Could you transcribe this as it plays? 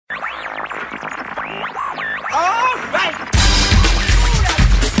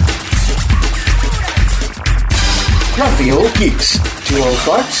Grumpy Old Geeks. Two old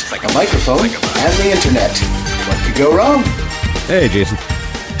farts, a microphone, and the internet. What could go wrong? Hey, Jason.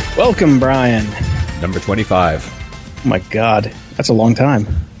 Welcome, Brian. Number 25. Oh my God, that's a long time.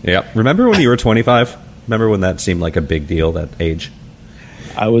 Yeah. Remember when you were 25? Remember when that seemed like a big deal, that age?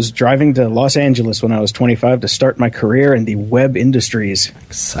 I was driving to Los Angeles when I was 25 to start my career in the web industries.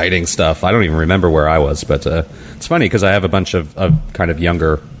 Exciting stuff. I don't even remember where I was, but it's funny because I have a bunch of kind of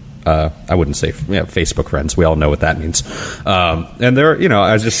younger, I wouldn't say Facebook friends. We all know what that means. And they're,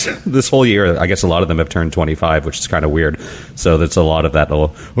 I just, this whole year, I guess a lot of them have turned 25, which is kind of weird. So there's a lot of that,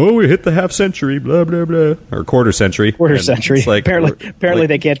 we hit the half century, blah, blah, blah, or quarter century. Quarter century. Like, apparently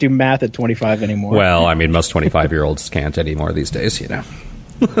they can't do math at 25 anymore. Well, I mean, most 25-year-olds can't anymore these days,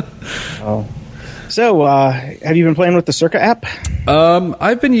 Oh. So, have you been playing with the Circa app?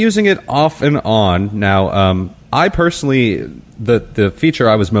 I've been using it off and on. Now, I personally, the feature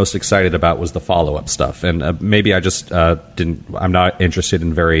I was most excited about was the follow-up stuff. And maybe I just I'm not interested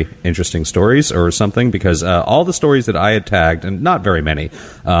in very interesting stories or something, because all the stories that I had tagged, and not very many,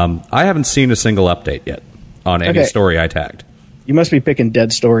 I haven't seen a single update yet on any story I tagged. You must be picking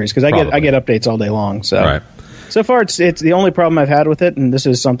dead stories, because I get updates all day long. So. Right. So far, it's the only problem I've had with it, and this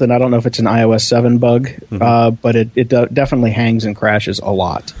is something, I don't know if it's an iOS 7 bug, but it definitely hangs and crashes a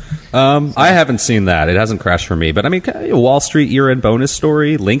lot. I haven't seen that. It hasn't crashed for me. But, I mean, Wall Street year-end bonus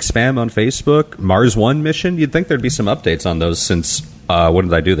story, link spam on Facebook, Mars One mission. You'd think there'd be some updates on those since, when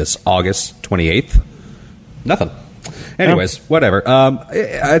did I do this? August 28th? Nothing. Anyways, whatever.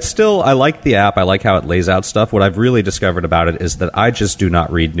 I like the app. I like how it lays out stuff. What I've really discovered about it is that I just do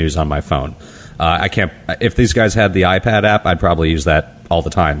not read news on my phone. I can't. If these guys had the iPad app, I'd probably use that all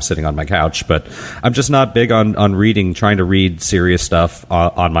the time, sitting on my couch. But I'm just not big on reading, trying to read serious stuff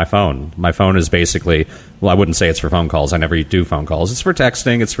on my phone. My phone is basically, well, I wouldn't say it's for phone calls. I never do phone calls. It's for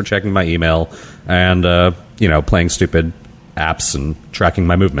texting. It's for checking my email and playing stupid apps and tracking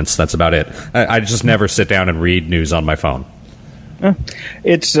my movements. That's about it. I just never sit down and read news on my phone.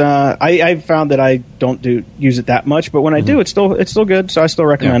 It's I found that I don't use it that much, but when I do, it's still good. So I still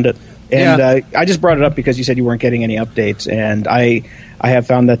recommend it. And I just brought it up because you said you weren't getting any updates, and I have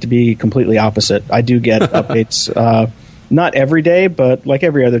found that to be completely opposite. I do get updates, not every day, but like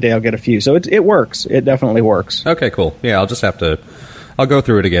every other day I'll get a few. So it works. It definitely works. Okay, cool. Yeah, I'll go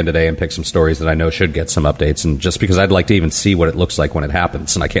through it again today and pick some stories that I know should get some updates, and just because I'd like to even see what it looks like when it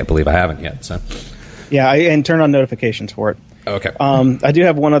happens, and I can't believe I haven't yet. So, yeah, and turn on notifications for it. Okay. I do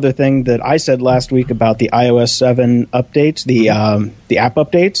have one other thing that I said last week about the iOS 7 updates, the app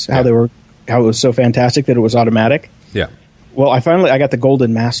updates, how it was so fantastic that it was automatic. Yeah. Well, I got the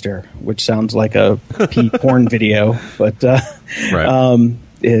Golden Master, which sounds like a porn video, but right.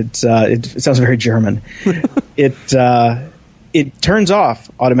 It sounds very German. It turns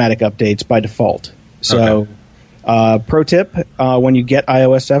off automatic updates by default. So. Okay. Pro tip, when you get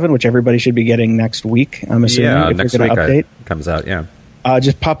iOS 7, which everybody should be getting next week, I'm assuming, if next you're going to update. Comes out, yeah.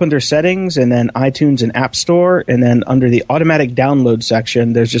 Just pop under Settings, and then iTunes and App Store, and then under the automatic download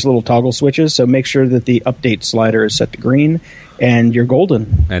section, there's just little toggle switches, so make sure that the update slider is set to green, and you're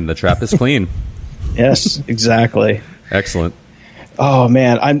golden. And the trap is clean. Yes, exactly. Excellent. Oh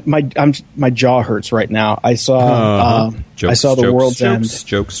man, my jaw hurts right now. I saw the World's End.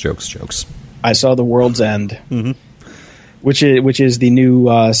 Jokes. I saw The World's End, which is the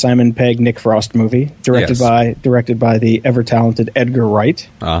new Simon Pegg Nick Frost movie, directed by the ever talented Edgar Wright.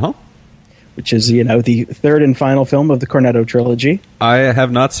 Which is the third and final film of the Cornetto trilogy. I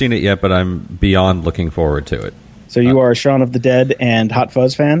have not seen it yet, but I'm beyond looking forward to it. So you are a Shaun of the Dead and Hot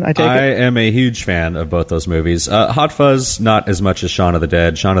Fuzz fan, I take it? I am a huge fan of both those movies. Hot Fuzz, not as much as Shaun of the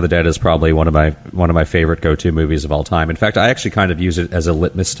Dead. Shaun of the Dead is probably one of my favorite go-to movies of all time. In fact, I actually kind of use it as a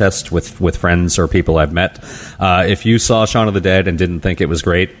litmus test with friends or people I've met. If you saw Shaun of the Dead and didn't think it was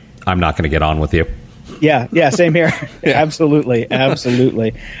great, I'm not going to get on with you. Yeah, same here. Absolutely. I've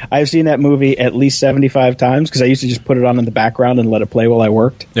seen that movie at least 75 times because I used to just put it on in the background and let it play while I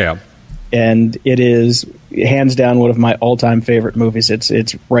worked. Yeah. And it is hands down one of my all-time favorite movies.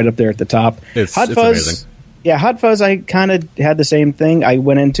 It's right up there at the top. It's Fuzz, amazing. Yeah, Hot Fuzz, I kind of had the same thing. I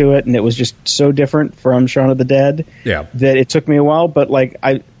went into it, and it was just so different from Shaun of the Dead that it took me a while. But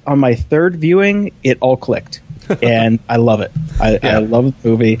on my third viewing, it all clicked, and I love it. I love the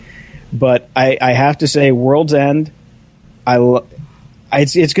movie. But I have to say, World's End,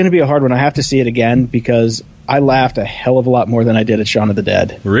 it's going to be a hard one. I have to see it again because I laughed a hell of a lot more than I did at Shaun of the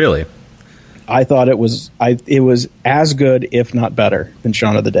Dead. Really? I thought it was as good, if not better, than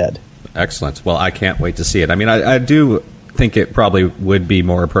Shaun of the Dead. Excellent. Well, I can't wait to see it. I mean, I do think it probably would be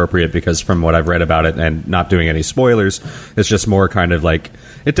more appropriate because from what I've read about it and not doing any spoilers, it's just more kind of like,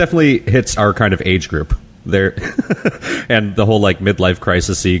 it definitely hits our kind of age group. They're and the whole like midlife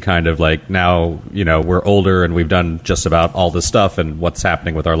crisis-y kind of like, now, you know, we're older and we've done just about all this stuff and what's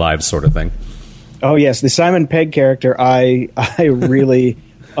happening with our lives sort of thing. Oh yes, the Simon Pegg character, I really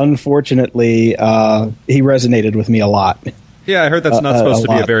unfortunately he resonated with me a lot. Yeah, I heard that's not supposed to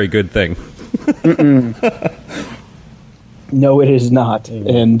be a very good thing. No, it is not.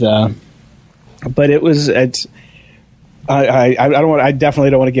 And but it's I don't want. I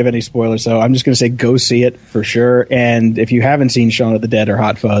definitely don't want to give any spoilers, so I'm just going to say go see it for sure. And if you haven't seen Shaun of the Dead or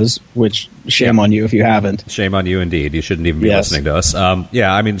Hot Fuzz, which shame on you if you haven't. Shame on you, indeed. You shouldn't even be listening to us.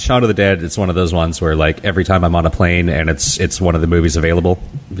 Yeah, I mean, Shaun of the Dead. It's one of those ones where, like, every time I'm on a plane and it's one of the movies available,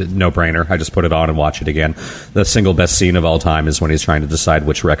 no brainer. I just put it on and watch it again. The single best scene of all time is when he's trying to decide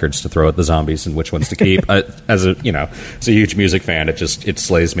which records to throw at the zombies and which ones to keep. As a huge music fan, it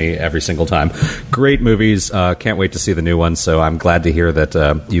slays me every single time. Great movies. Can't wait to see the new one. So I'm glad to hear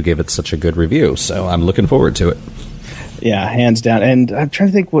that you gave it such a good review. So I'm looking forward to it. Yeah, hands down. And I'm trying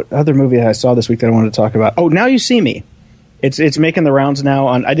to think what other movie I saw this week that I wanted to talk about. Oh, Now You See Me. It's making the rounds now.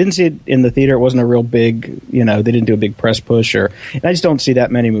 I didn't see it in the theater. It wasn't a real big, they didn't do a big press push. And I just don't see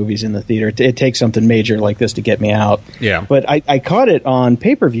that many movies in the theater. It takes something major like this to get me out. Yeah. But I caught it on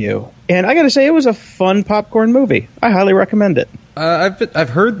pay-per-view, and I got to say it was a fun popcorn movie. I highly recommend it. I've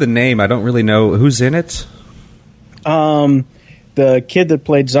heard the name. I don't really know who's in it. The kid that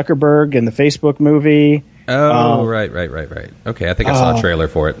played Zuckerberg in the Facebook movie. Oh, right. Okay, I think I saw a trailer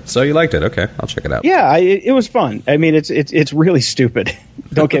for it. So you liked it? Okay, I'll check it out. Yeah, it was fun. I mean, it's really stupid.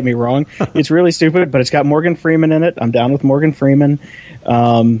 Don't get me wrong; it's really stupid, but it's got Morgan Freeman in it. I'm down with Morgan Freeman,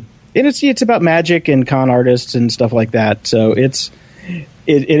 and it's about magic and con artists and stuff like that. So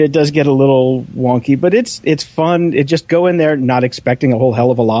it does get a little wonky, but it's fun. It just go in there not expecting a whole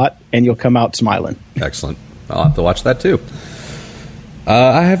hell of a lot, and you'll come out smiling. Excellent. I'll have to watch that too.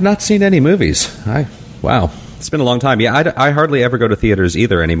 I have not seen any movies. Wow. It's been a long time. Yeah, I hardly ever go to theaters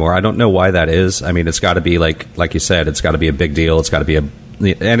either anymore. I don't know why that is. I mean, it's got to be like you said, it's got to be a big deal. It's got to be and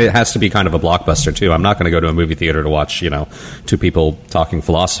it has to be kind of a blockbuster too. I'm not going to go to a movie theater to watch, two people talking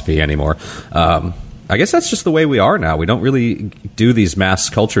philosophy anymore. I guess that's just the way we are now. We don't really do these mass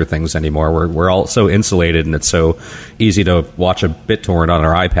culture things anymore. We're all so insulated, and it's so easy to watch a BitTorrent on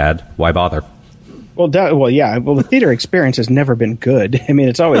our iPad. Why bother? Well, the theater experience has never been good. I mean,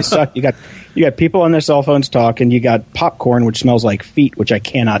 it's always sucked. You got people on their cell phones talking. You got popcorn, which smells like feet, which I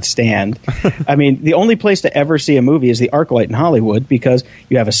cannot stand. I mean, the only place to ever see a movie is the ArcLight in Hollywood, because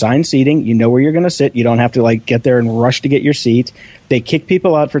you have assigned seating. You know where you're going to sit. You don't have to get there and rush to get your seat. They kick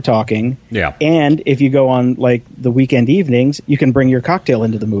people out for talking. Yeah. And if you go on the weekend evenings, you can bring your cocktail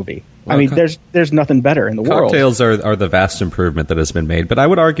into the movie. Well, I mean, there's nothing better in the world. Cocktails are the vast improvement that has been made, but I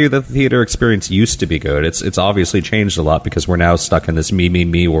would argue that the theater experience used to be good. It's obviously changed a lot because we're now stuck in this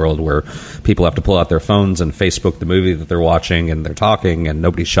me world where people have to pull out their phones and Facebook the movie that they're watching, and they're talking, and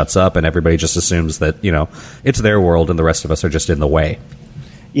nobody shuts up, and everybody just assumes that it's their world and the rest of us are just in the way.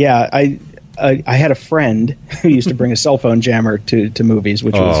 Yeah, I had a friend who used to bring a cell phone jammer to movies,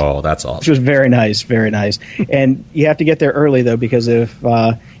 which that's awesome. Which was very nice, very nice. And you have to get there early though, because if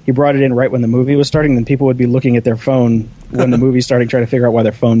he brought it in right when the movie was starting, then people would be looking at their phone when the movie's starting, trying to figure out why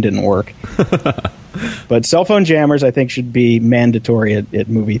their phone didn't work. But cell phone jammers, I think, should be mandatory at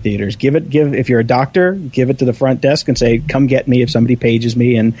movie theaters. If you're a doctor, give it to the front desk and say, "Come get me if somebody pages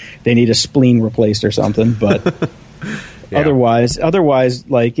me and they need a spleen replaced or something." But. Yeah. Otherwise,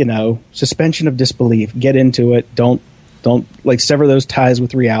 suspension of disbelief. Get into it. Don't sever those ties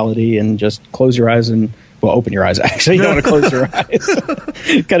with reality and just close your eyes and open your eyes. Actually, you don't want to close your eyes.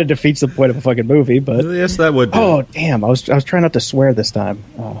 It kind of defeats the point of a fucking movie. But yes, that would. Oh damn! I was trying not to swear this time.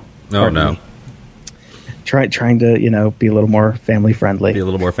 Oh no. Trying to be a little more family friendly. Be a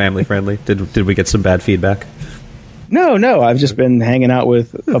little more family friendly. Did we get some bad feedback? No. I've just been hanging out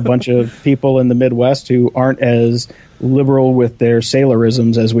with a bunch of people in the Midwest who aren't as liberal with their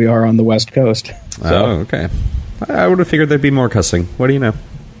Sailorisms as we are on the West Coast. So, okay. I would have figured there'd be more cussing. What do you know?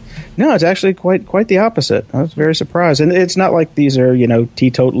 No, it's actually quite the opposite. I was very surprised. And it's not like these are,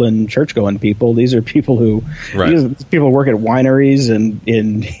 teetotaling, church-going people. These are people who people work at wineries and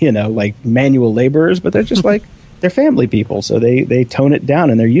in manual laborers, but they're just they're family people, so they tone it down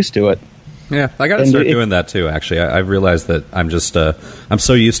and they're used to it. Yeah, I got to start doing that too. Actually, I've realized that I'm just I'm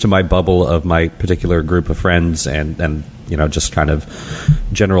so used to my bubble of my particular group of friends and just kind of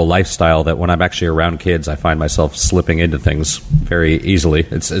general lifestyle that when I'm actually around kids, I find myself slipping into things very easily.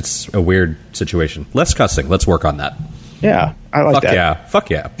 It's a weird situation. Less cussing. Let's work on that. Yeah, I like that. Fuck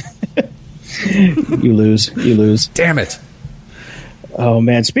yeah. You lose. Damn it. Oh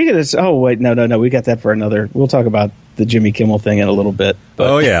man! Speaking of this, oh wait, no, we got that for another. We'll talk about the Jimmy Kimmel thing in a little bit. But.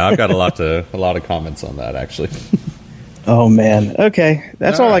 Oh yeah, I've got a lot of comments on that actually. Oh man. Okay,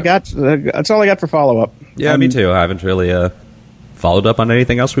 that's all I got. That's all I got for follow up. Yeah, me too. I haven't really followed up on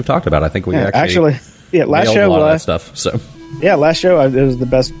anything else we've talked about. I think we actually last show a lot of that stuff. So last show it was the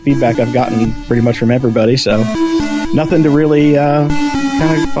best feedback I've gotten pretty much from everybody. So nothing to really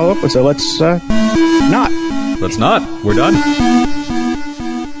kind of follow up with. So let's not. We're done.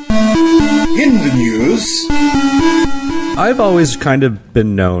 In the news, I've always kind of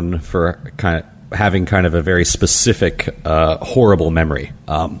been known for having kind of a very specific, horrible memory.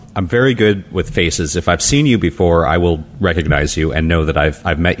 I'm very good with faces. If I've seen you before, I will recognize you and know that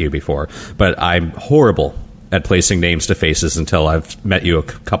I've met you before. But I'm horrible at placing names to faces until I've met you a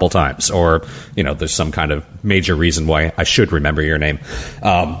couple times, or there's some kind of major reason why I should remember your name.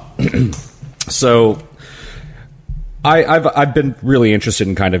 So I've been really interested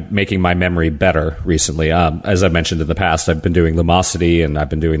in kind of making my memory better recently. As I mentioned in the past, I've been doing Lumosity, and I've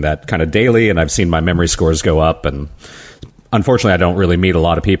been doing that kind of daily, and I've seen my memory scores go up. And unfortunately, I don't really meet a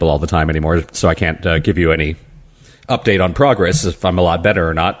lot of people all the time anymore, so I can't give you any update on progress if I'm a lot better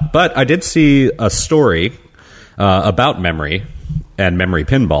or not. But I did see a story about memory, and Memory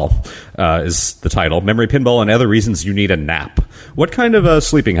Pinball is the title. Memory Pinball and Other Reasons You Need a Nap. What kind of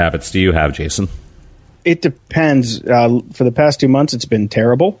sleeping habits do you have, Jason? It depends. For the past 2 months, it's been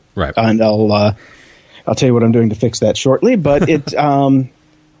terrible. Right. And I'll tell you what I'm doing to fix that shortly. But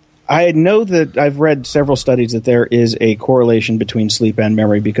I know that I've read several studies that there is a correlation between sleep and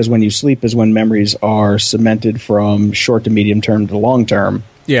memory, because when you sleep is when memories are cemented from short to medium term to long term.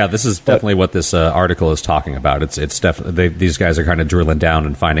 Yeah, this is definitely what this article is talking about. It's definitely these guys are kind of drilling down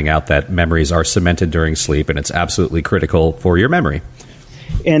and finding out that memories are cemented during sleep, and it's absolutely critical for your memory.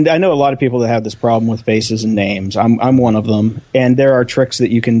 And I know a lot of people that have this problem with faces and names. I'm one of them. And there are tricks that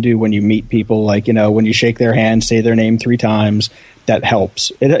you can do when you meet people, like, when you shake their hand, say their name 3 times. That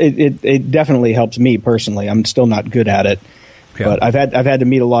helps. It definitely helps me personally. I'm still not good at it, but I've had to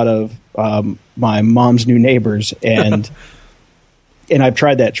meet a lot of my mom's new neighbors, and and I've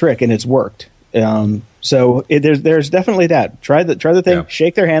tried that trick, and it's worked. So there's definitely that. Try the thing.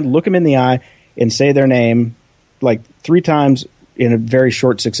 Shake their hand, look them in the eye, and say their name like 3 times in a very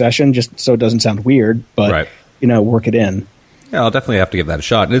short succession, just so it doesn't sound weird, but work it in. Yeah, I'll definitely have to give that a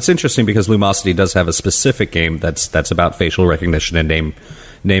shot. And it's interesting because Lumosity does have a specific game that's about facial recognition and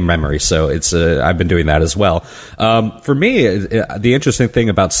name memory. So it's I've been doing that as well. For me, the interesting thing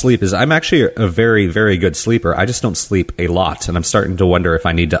about sleep is I'm actually a very, very good sleeper. I just don't sleep a lot, and I'm starting to wonder if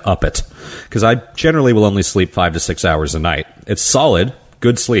I need to up it, because I generally will only sleep 5 to 6 hours a night. It's solid,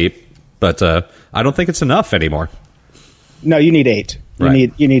 good sleep, but I don't think it's enough anymore. No, you need 8.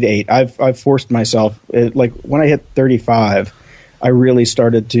 You need 8. I've forced myself. Like when I hit 35, I really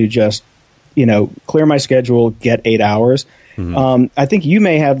started to just, clear my schedule, get 8 hours. Mm-hmm. I think you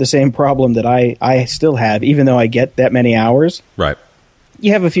may have the same problem that I still have, even though I get that many hours. Right.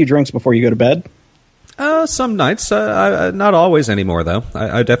 You have a few drinks before you go to bed? Some nights. Not always anymore, though.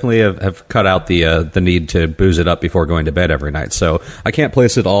 I definitely have cut out the need to booze it up before going to bed every night. So I can't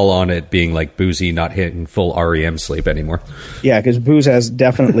place it all on it being like boozy, not hitting full REM sleep anymore. Yeah, because booze has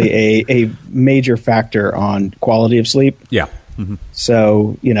definitely a major factor on quality of sleep. Yeah. Mm-hmm.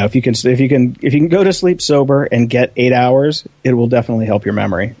 So if you can go to sleep sober and get 8 hours, it will definitely help your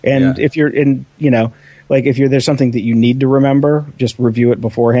memory. And if you're in, like if there's something that you need to remember, just review it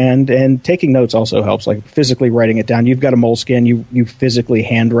beforehand. And taking notes also helps, like physically writing it down. You've got a moleskin, you physically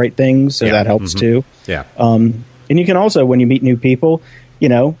handwrite things, so that helps too. Yeah. And you can also, when you meet new people,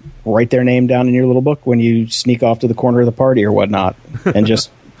 write their name down in your little book when you sneak off to the corner of the party or whatnot, and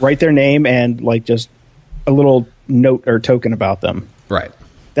just write their name and like just a little note or token about them. Right.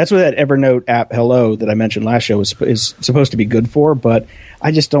 That's what that Evernote app, Hello, that I mentioned last show is supposed to be good for, but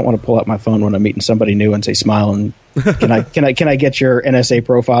I just don't want to pull out my phone when I'm meeting somebody new and say, smile, and can I get your NSA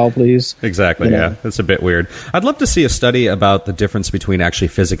profile, please? Exactly, yeah. That's a bit weird. I'd love to see a study about the difference between actually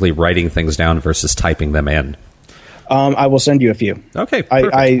physically writing things down versus typing them in. I will send you a few. Okay,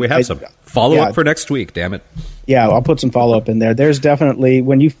 perfect. We have some. Follow-up for next week, damn it. Yeah, I'll put some follow-up in there. There's definitely,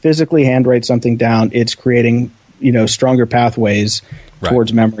 when you physically handwrite something down, it's creating, stronger pathways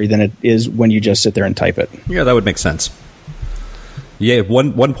towards memory than it is when you just sit there and type it. Yeah, that would make sense. Yeah,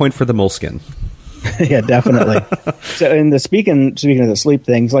 one point for the moleskin. Yeah, definitely. So, in speaking of the sleep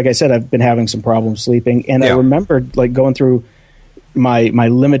things, like I said, I've been having some problems sleeping, and I remembered like going through my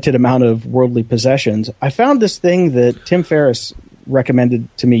limited amount of worldly possessions. I found this thing that Tim Ferriss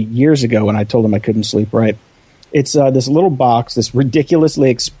recommended to me years ago when I told him I couldn't sleep right. It's this little box, this ridiculously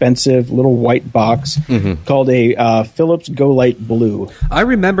expensive little white box called a Philips Go Light Blue. I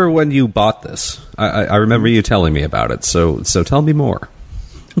remember when you bought this. I remember you telling me about it. So tell me more.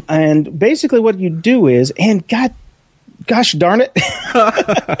 And basically what you do is, and gosh darn it,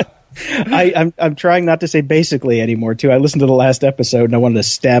 I'm trying not to say basically anymore, too. I listened to the last episode, and I wanted to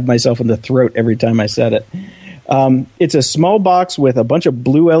stab myself in the throat every time I said it. It's a small box with a bunch of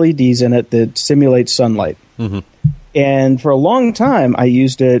blue LEDs in it that simulate sunlight. And for a long time, I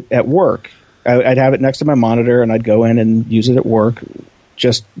used it at work. I'd have it next to my monitor, and I'd go in and use it at work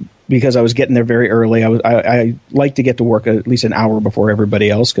just because I was getting there very early. I like to get to work at least an hour before everybody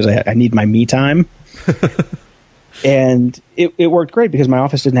else because I need my me time. And it worked great because my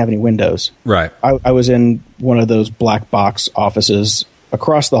office didn't have any windows. Right. I was in one of those black box offices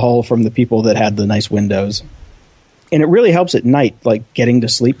across the hall from the people that had the nice windows. And it really helps at night, like getting to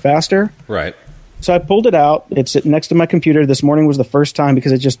sleep faster. Right. So I pulled it out. It's sitting next to my computer. This morning was the first time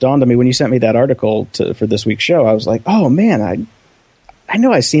because it just dawned on me when you sent me that article for this week's show. I was like, oh, man, I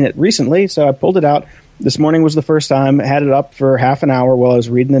know I've seen it recently. So I pulled it out. This morning was the first time. I had it up for half an hour while I was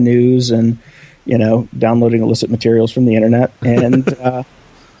reading the news and, downloading illicit materials from the internet. And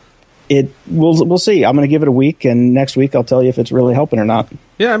we'll see. I'm going to give it a week, and next week I'll tell you if it's really helping or not.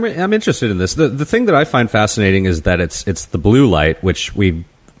 Yeah, I'm interested in this. The thing that I find fascinating is that it's the blue light, which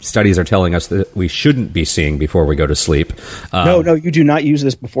studies are telling us that we shouldn't be seeing before we go to sleep. No, you do not use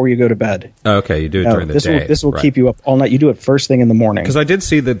this before you go to bed. Okay, you do it during the day. This will keep you up all night. You do it first thing in the morning. Because I did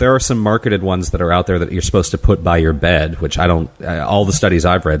see that there are some marketed ones that are out there that you're supposed to put by your bed, which I don't. All the studies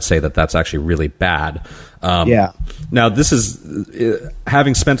I've read say that that's actually really bad. Yeah. Now, this is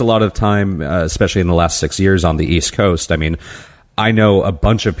having spent a lot of time, especially in the last 6 years, on the East Coast. I mean, I know a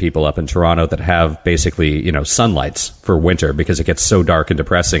bunch of people up in Toronto that have basically, sunlights for winter because it gets so dark and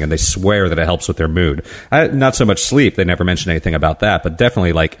depressing, and they swear that it helps with their mood. Not so much sleep. They never mention anything about that, but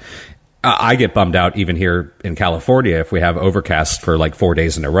definitely I get bummed out even here in California if we have overcast for 4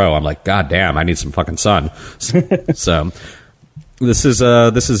 days in a row. I'm like, God damn, I need some fucking sun. So this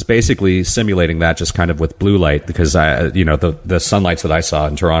is basically simulating that, just kind of with blue light, because the sunlights that I saw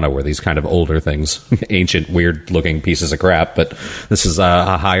in Toronto were these kind of older things, ancient, weird looking pieces of crap. But this is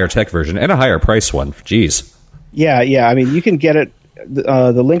a higher tech version and a higher price one. Jeez. Yeah. I mean, you can get it.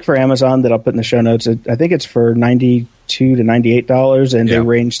 The link for Amazon that I'll put in the show notes, I think it's for $92 to $98, and they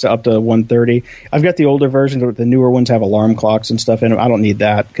range to up to $130. I've got the older version, but the newer ones have alarm clocks and stuff in them. I don't need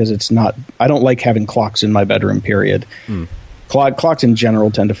that because it's not. I don't like having clocks in my bedroom. Period. Clocks in general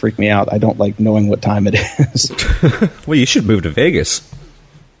tend to freak me out. I don't like knowing what time it is. Well, you should move to Vegas.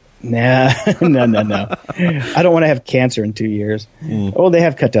 Nah, no. I don't want to have cancer in 2 years. Oh, they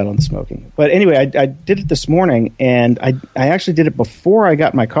have cut down on the smoking. But anyway, I did it this morning, and I actually did it before I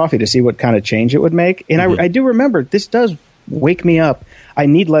got my coffee to see what kind of change it would make. And I do remember, this does wake me up. I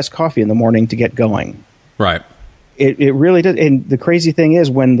need less coffee in the morning to get going. Right. It really does. And the crazy thing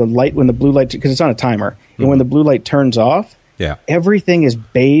is when the blue light, because it's on a timer, and when the blue light turns off, everything is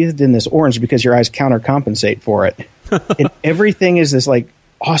bathed in this orange because your eyes countercompensate for it. And everything is this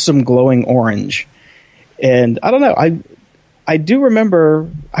awesome glowing orange. And I don't know. I do remember,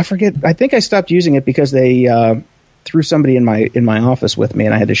 I forget, I think I stopped using it because they threw somebody in my office with me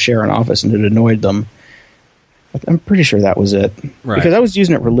and I had to share an office and it annoyed them. I'm pretty sure that was it. Right. Because I was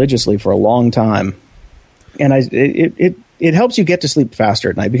using it religiously for a long time. And it helps you get to sleep faster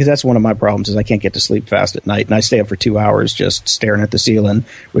at night, because that's one of my problems is I can't get to sleep fast at night, and I stay up for 2 hours just staring at the ceiling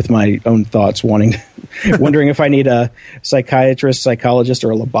with my own thoughts, wondering if I need a psychiatrist, psychologist,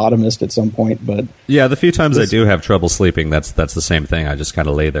 or a lobotomist at some point. But yeah, the few times I do have trouble sleeping, that's the same thing. I just kind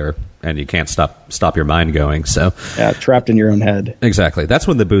of lay there, and you can't stop your mind going. So yeah, trapped in your own head. Exactly. That's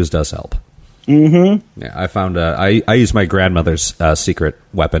when the booze does help. Mm-hmm. Yeah, I found I used my grandmother's secret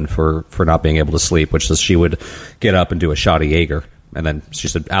weapon for not being able to sleep, which is she would get up and do a shot of Jaeger, and then she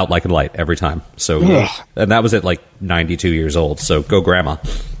said out like a light every time. So, and that was at 92 years old. So go, grandma.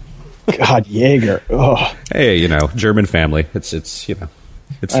 God, Jaeger. Oh. Hey, German family. It's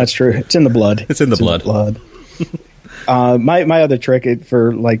that's true. It's in the blood. It's in the blood. My other trick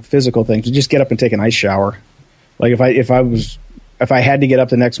for physical things is just get up and take an ice shower. If I had to get up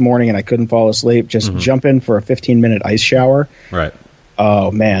the next morning and I couldn't fall asleep, just jump in for a 15-minute ice shower. Right. Oh,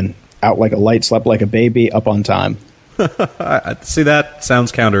 man. Out like a light, slept like a baby, up on time. See, that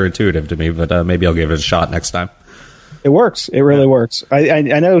sounds counterintuitive to me, but maybe I'll give it a shot next time. It works. It really works. I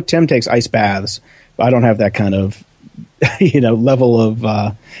know Tim takes ice baths, but I don't have that kind of level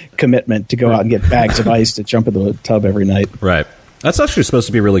of commitment to go out and get bags of ice to jump in the tub every night. Right. That's actually supposed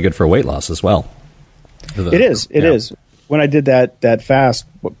to be really good for weight loss as well. It is. when I did that fast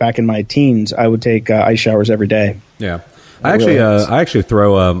back in my teens, I would take ice showers every day. Yeah. I actually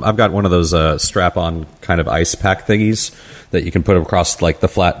throw. I've got one of those strap-on kind of ice pack thingies that you can put across like the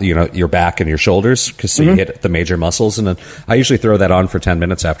flat, your back and your shoulders, because so you hit the major muscles, and then I usually throw that on for 10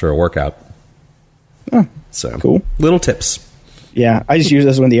 minutes after a workout. Oh, so cool. Little tips. Yeah, I just use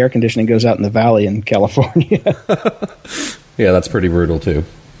this when the air conditioning goes out in the valley in California. Yeah, that's pretty brutal too.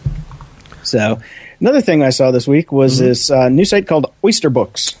 So another thing I saw this week was this new site called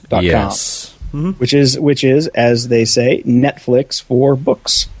oysterbooks.com. Yes. Mm-hmm. Which is, as they say, Netflix for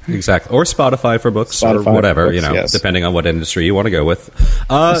books. Exactly. Or Spotify for books, or whatever, books, yes. Depending on what industry you want to go with.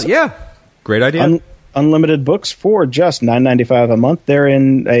 Yeah, great idea. Unlimited books for just $9.95 a month. They're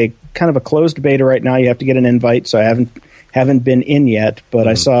in a kind of a closed beta right now. You have to get an invite, so I haven't been in yet, but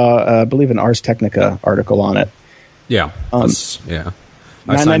I saw, I believe, an Ars Technica article on it. Yeah.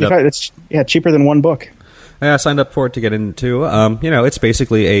 $9.95. It's cheaper than one book. Yeah, I signed up for it to get into. It's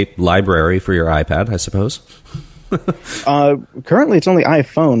basically a library for your iPad, I suppose. Currently, it's only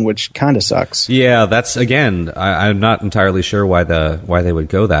iPhone, which kind of sucks. Yeah, that's, again, I'm not entirely sure why they would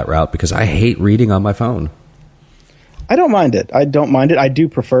go that route, because I hate reading on my phone. I don't mind it. I do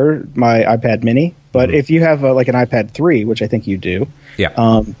prefer my iPad mini, but if you have like an iPad 3, which I think you do,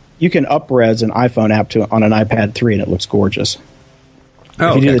 you can up-res an iPhone app on an iPad 3, and it looks gorgeous.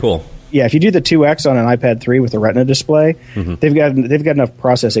 Oh, okay, cool. Yeah, if you do the 2X on an iPad 3 with a Retina display, they've got enough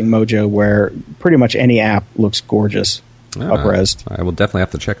processing mojo where pretty much any app looks gorgeous, up-resed. I will definitely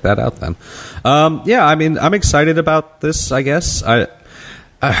have to check that out then. I'm excited about this, I guess. I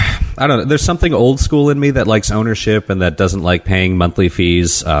don't know. There's something old school in me that likes ownership and that doesn't like paying monthly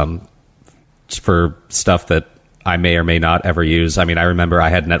fees for stuff that I may or may not ever use. I mean, I remember I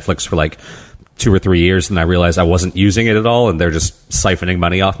had Netflix for like 2 or 3 years, and I realized I wasn't using it at all, and they're just siphoning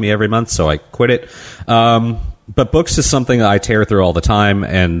money off me every month, so I quit it. But books is something that I tear through all the time,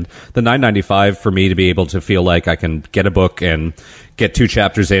 and the $9.95 for me to be able to feel like I can get a book and get 2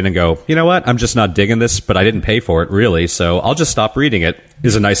 chapters in and go, you know what, I'm just not digging this, but I didn't pay for it, really, so I'll just stop reading it,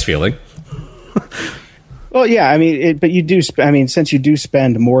 is a nice feeling. Well, yeah, I mean, but you do. Since you do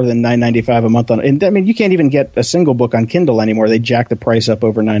spend more than $9.95 a month on, and I mean, you can't even get a single book on Kindle anymore. They jack the price up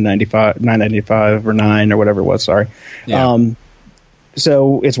over $9.95 or $9 or whatever it was. Sorry. Yeah.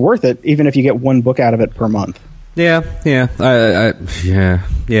 So it's worth it, even if you get one book out of it per month. Yeah.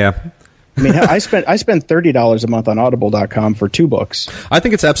 I mean, I spent $30 a month on Audible.com for 2 books. I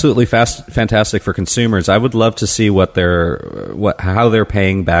think it's absolutely fantastic for consumers. I would love to see how they're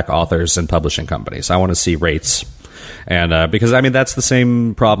paying back authors and publishing companies. I want to see rates, and because I mean that's the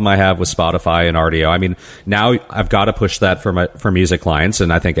same problem I have with Spotify and RDO. I mean, now I've got to push that for music clients,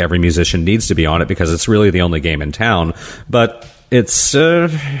 and I think every musician needs to be on it because it's really the only game in town. But it's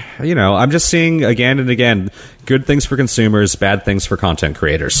I'm just seeing again and again good things for consumers, bad things for content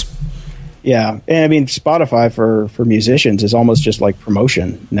creators. Yeah, and I mean, Spotify for musicians is almost just like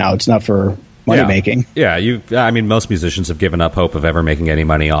promotion now. It's not for money making. Yeah, most musicians have given up hope of ever making any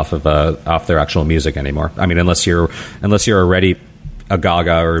money off their actual music anymore. I mean, unless you're already a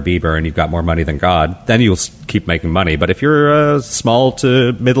Gaga or a Bieber and you've got more money than God, then you'll keep making money. But if you're a small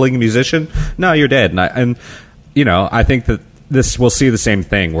to middling musician, no, you're dead. And I think that we'll see the same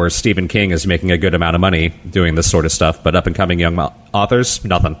thing where Stephen King is making a good amount of money doing this sort of stuff, but up and coming young authors,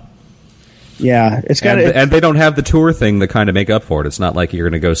 nothing. Yeah, it's kind of, and they don't have the tour thing to kind of make up for it. It's not like you're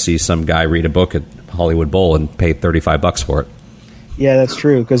going to go see some guy read a book at Hollywood Bowl and pay $35 for it. Yeah, that's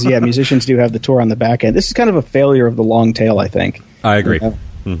true because musicians do have the tour on the back end. This is kind of a failure of the long tail, I think. I agree.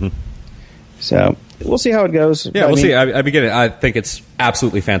 Mm-hmm. So we'll see how it goes. Yeah, we'll see. I think it's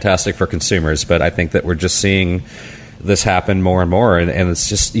absolutely fantastic for consumers, but I think that we're just seeing this happen more and more, and it's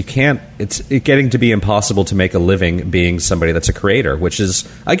just it's getting to be impossible to make a living being somebody that's a creator, which is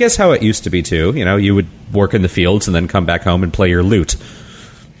I guess how it used to be too. You would work in the fields and then come back home and play your lute.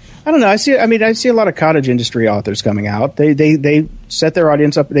 I don't know. I see a lot of cottage industry authors coming out. They set their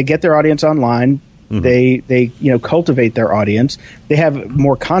audience up. They get their audience online. Mm-hmm. They cultivate their audience. They have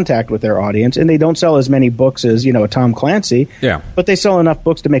more contact with their audience, and they don't sell as many books as a Tom Clancy. Yeah, but they sell enough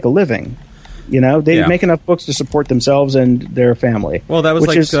books to make a living. They make enough books to support themselves and their family. Well, that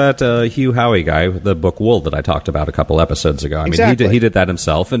was that Hugh Howey guy, the book Wool that I talked about a couple episodes ago. I mean, exactly. he did that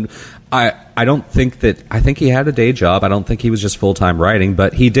himself, and I think he had a day job. I don't think he was just full-time writing,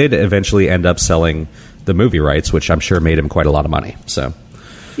 but he did eventually end up selling the movie rights, which I'm sure made him quite a lot of money. So,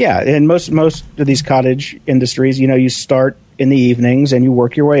 yeah, and most of these cottage industries, you start in the evenings and you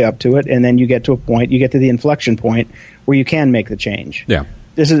work your way up to it, and then you get to the inflection point where you can make the change. Yeah.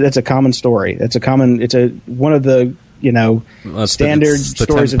 It's a common story. It's one of the standard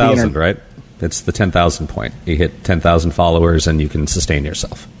stories of the internet, right? It's the 10,000 point. You hit 10,000 followers and you can sustain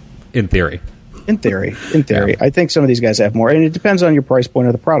yourself. In theory. In theory. Yeah. I think some of these guys have more. And it depends on your price point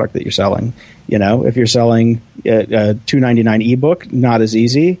of the product that you're selling. You know, if you're selling a $2.99 ebook, not as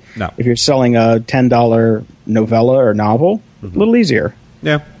easy. No. If you're selling a $10 novella or novel, a little easier.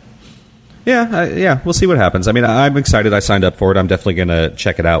 Yeah. Yeah, we'll see what happens. I mean, I'm excited I signed up for it. I'm definitely going to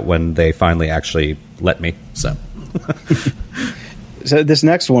check it out when they finally actually let me. So this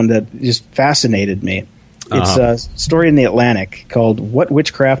next one that just fascinated me. It's a story in the Atlantic called "What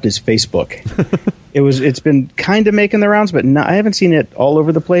Witchcraft is Facebook?" It's been kind of making the rounds, but I haven't seen it all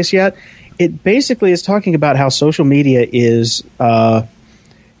over the place yet. It basically is talking about how social media is a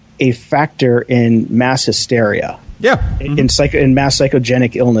factor in mass hysteria. Yeah, in mass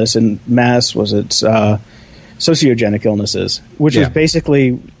psychogenic illness and mass sociogenic illnesses, which is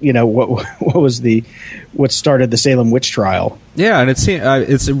basically what started the Salem witch trial. Yeah, and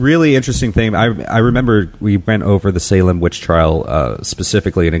it's a really interesting thing. I remember we went over the Salem witch trial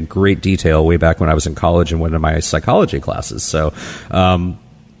specifically and in great detail way back when I was in college in one of my psychology classes. So,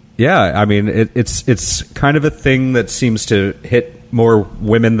 yeah, I mean it's kind of a thing that seems to hit more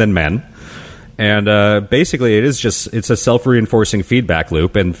women than men. And basically, it's a self-reinforcing feedback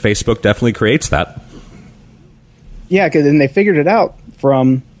loop, and Facebook definitely creates that. Yeah, because then they figured it out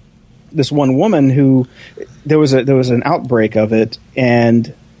from this one woman who there was an outbreak of it,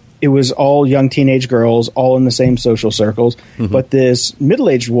 and it was all young teenage girls, all in the same social circles. Mm-hmm. But this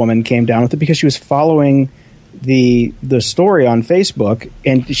middle-aged woman came down with it because she was following the story on Facebook,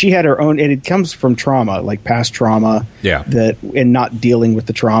 and she had her own, and it comes from trauma, like past trauma, and not dealing with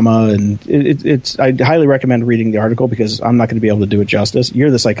the trauma. And I highly recommend reading the article because I'm not going to be able to do it justice.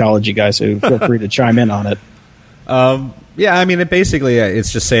 You're the psychology guy, so feel free to chime in on it. Yeah, I mean,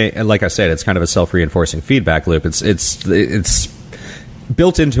 it's just saying, like I said, it's kind of a self-reinforcing feedback loop. It's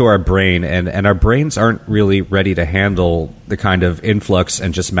built into our brain, and our brains aren't really ready to handle the kind of influx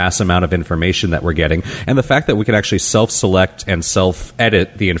and just mass amount of information that we're getting, and the fact that we can actually self-select and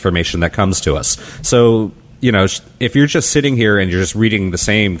self-edit the information that comes to us. So, you know, if you're just sitting here and you're just reading the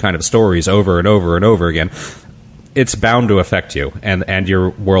same kind of stories over and over and over again, it's bound to affect you and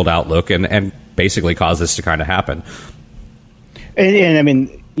your world outlook and basically cause this to kind of happen. And I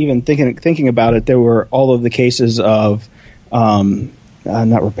mean, even thinking about it, there were all of the cases of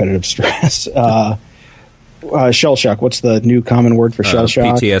not repetitive stress, shell shock. What's the new common word for shell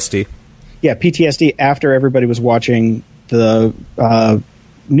shock? PTSD. Yeah, PTSD after everybody was watching the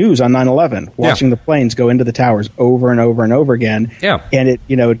news on 9/11, watching the planes go into the towers over and over and over again. Yeah. And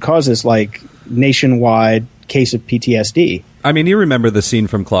it causes like nationwide case of PTSD. I mean, you remember the scene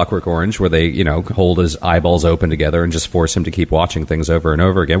from Clockwork Orange where they, hold his eyeballs open together and just force him to keep watching things over and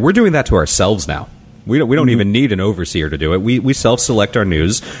over again. We're doing that to ourselves now. We don't even need an overseer to do it. We self-select our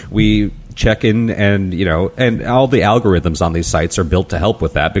news. We check in and all the algorithms on these sites are built to help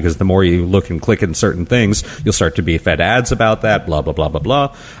with that, because the more you look and click in certain things, you'll start to be fed ads about that, blah, blah, blah, blah,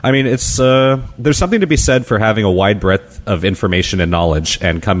 blah. I mean, it's there's something to be said for having a wide breadth of information and knowledge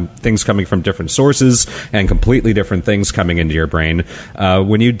and things coming from different sources and completely different things coming into your brain.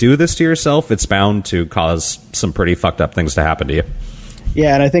 When you do this to yourself, it's bound to cause some pretty fucked up things to happen to you.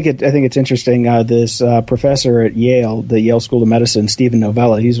 Yeah, and I think it's interesting. This professor at Yale, the Yale School of Medicine, Stephen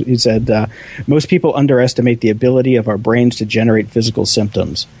Novella, he said most people underestimate the ability of our brains to generate physical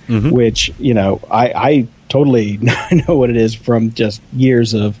symptoms, which I totally know what it is from just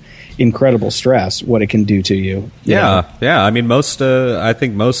years of incredible stress, what it can do to you. Yeah. I mean, I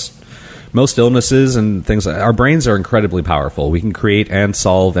think most illnesses and things, our brains are incredibly powerful. We can create and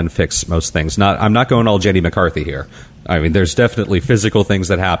solve and fix most things. I'm not going all Jenny McCarthy here. I mean, there's definitely physical things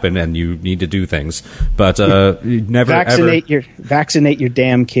that happen, and you need to do things. But never vaccinate your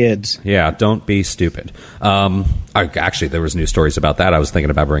damn kids. Yeah, don't be stupid. Actually, there was news stories about that. I was thinking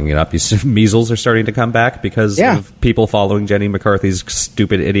about bringing it up. Measles are starting to come back because of people following Jenny McCarthy's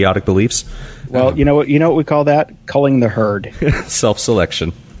stupid, idiotic beliefs. Well, you know what we call that? Culling the herd.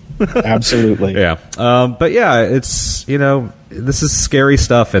 Self-selection. Absolutely. Yeah. But yeah, it's, this is scary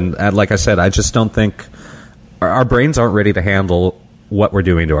stuff. And like I said, I just don't think our brains aren't ready to handle what we're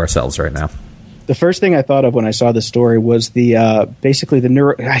doing to ourselves right now. The first thing I thought of when I saw this story was basically the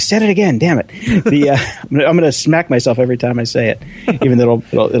neuro. I said it again. Damn it! I'm going to smack myself every time I say it, even though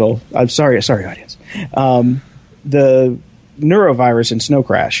it'll. I'm sorry, audience. The neurovirus in Snow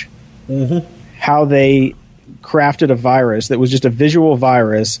Crash. How they crafted a virus that was just a visual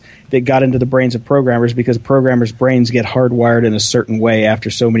virus that got into the brains of programmers, because programmers' brains get hardwired in a certain way after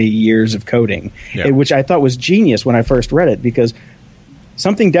so many years of coding, which I thought was genius when I first read it, because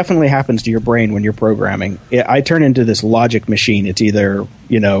something definitely happens to your brain when you're programming. I turn into this logic machine. It's either, on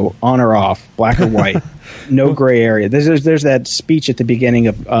or off, black or white, no gray area. There's that speech at the beginning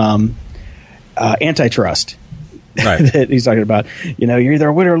of Antitrust. Right. That he's talking about, you're either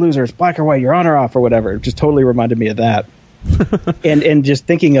a winner or loser, it's black or white, you're on or off or whatever. It just totally reminded me of that. and just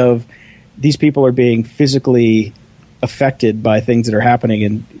thinking of these people are being physically affected by things that are happening,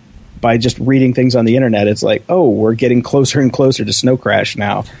 and by just reading things on the internet, it's like, oh, we're getting closer and closer to snow crash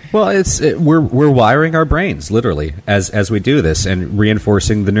now. Well, we're wiring our brains literally as we do this, and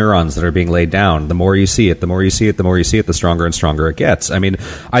reinforcing the neurons that are being laid down. The more you see it, the stronger and stronger it gets. I mean,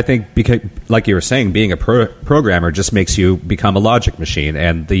 I think because, like you were saying, being a programmer just makes you become a logic machine.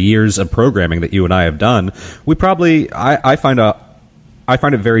 And the years of programming that you and I have done, I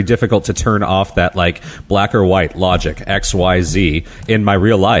find it very difficult to turn off that like black or white logic, X, Y, Z in my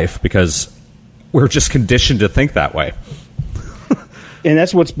real life, because we're just conditioned to think that way. And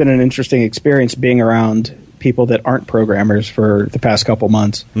that's what's been an interesting experience, being around people that aren't programmers for the past couple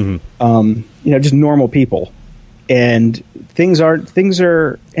months. Mm-hmm. Just normal people. And things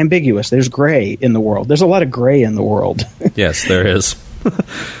are ambiguous. There's gray in the world. There's a lot of gray in the world. Yes, there is.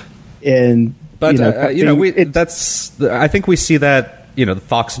 But I think we see that.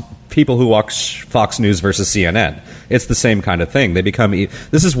 The people who watch Fox News versus CNN. It's the same kind of thing. They become.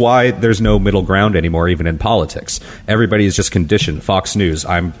 This is why there's no middle ground anymore, even in politics. Everybody is just conditioned. Fox News,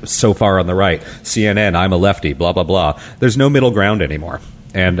 I'm so far on the right. CNN, I'm a lefty. Blah blah blah. There's no middle ground anymore,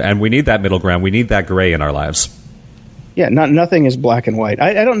 and we need that middle ground. We need that gray in our lives. Yeah, nothing is black and white.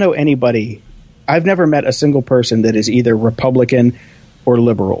 I don't know anybody. I've never met a single person that is either Republican or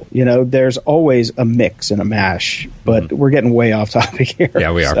liberal. There's always a mix and a mash, but we're getting way off topic here.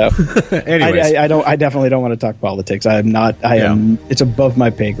 Yeah, we are. So, anyways, I definitely don't want to talk politics. I am not. It's above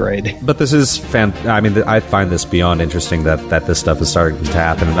my pay grade. But this is I find this beyond interesting that this stuff is starting to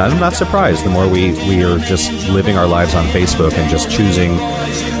happen, and I'm not surprised. The more we are just living our lives on Facebook and just choosing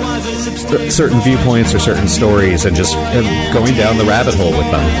certain viewpoints or certain stories and just going down the rabbit hole with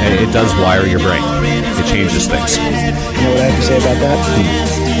them. And it does wire your brain. It changes things. You know what I have to say about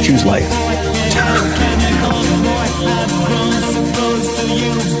that? Choose life.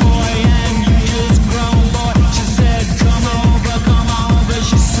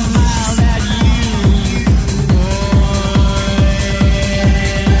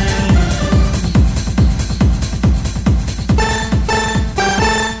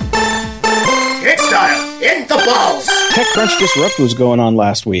 TechCrunch Disrupt was going on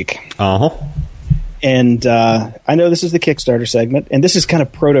last week. Uh-huh. And I know this is the Kickstarter segment, and this is kind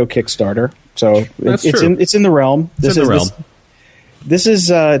of proto-Kickstarter, so it's in the realm. It's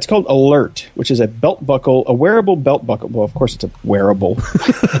called Alert, which is a wearable belt buckle. Well, of course it's a wearable.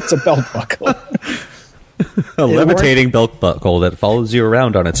 It's a belt buckle. A levitating belt buckle that follows you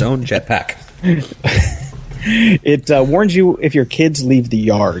around on its own jetpack. It warns you if your kids leave the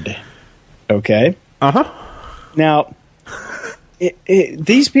yard. Okay? Uh-huh. Now,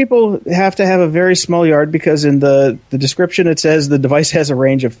 these people have to have a very small yard because in the description it says the device has a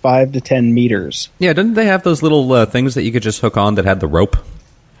range of 5 to 10 meters. Yeah, didn't they have those little things that you could just hook on that had the rope?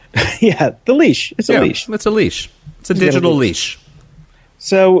 Yeah, the leash. It's a leash. It's a leash. It's a digital leash.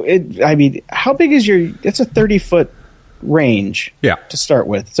 So, how big is it's a 30-foot range to start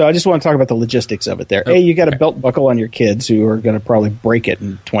with. So I just want to talk about the logistics of it there. Okay. You got a belt buckle on your kids who are going to probably break it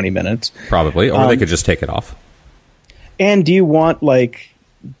in 20 minutes. Probably, or they could just take it off. And do you want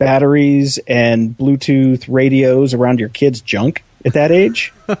batteries and Bluetooth radios around your kids' junk at that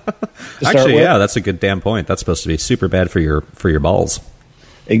age? Actually, yeah, that's a good damn point. That's supposed to be super bad for your balls.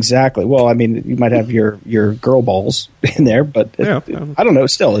 Exactly. Well, you might have your girl balls in there, but I don't know.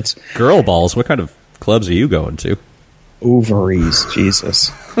 Still, it's girl balls. What kind of clubs are you going to? Ovaries,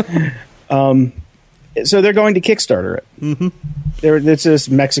 Jesus. So they're going to Kickstarter it. Mm-hmm. It's this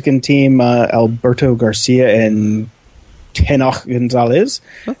Mexican team, Alberto Garcia and Tenoch Gonzalez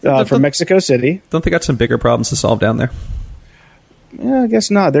from Mexico City. Don't they got some bigger problems to solve down there? Yeah, I guess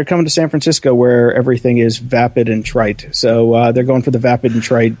not. They're coming to San Francisco where everything is vapid and trite. So they're going for the vapid and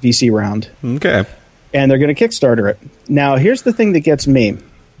trite VC round. Okay. And they're going to Kickstarter it. Now, here's the thing that gets me.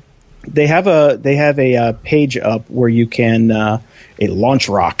 They have a page up where you can a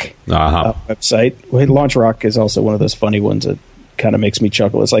LaunchRock website. Well, LaunchRock is also one of those funny ones that kind of makes me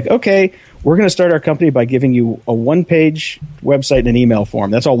chuckle. It's like, okay, we're going to start our company by giving you a one-page website and an email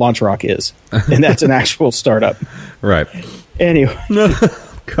form. That's all LaunchRock is, and that's an actual startup. Right. Anyway,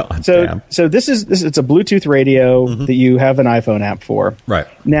 God so damn. So this is it's a Bluetooth radio that you have an iPhone app for. Right.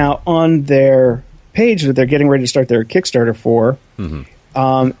 Now on their page that they're getting ready to start their Kickstarter for.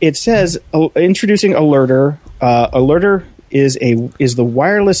 Mm-hmm. It says introducing Alerter. Alerter is the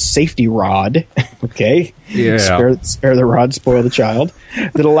wireless safety rod. Okay, Yeah. Spare the rod, spoil the child.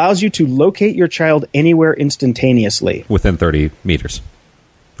 That allows you to locate your child anywhere instantaneously Within 30 meters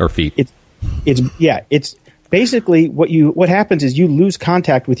or feet. It's basically what happens is you lose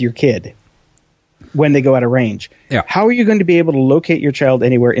contact with your kid when they go out of range. Yeah. How are you going to be able to locate your child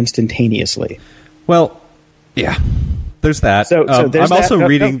anywhere instantaneously? Well, yeah. There's that. So there's I'm also that.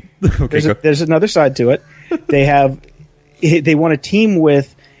 reading. Okay, go. There's another side to it. They want to team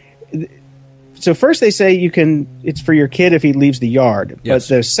with. So first they say it's for your kid if he leaves the yard. Yes.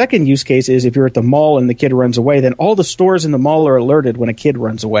 But the second use case is if you're at the mall and the kid runs away, then all the stores in the mall are alerted when a kid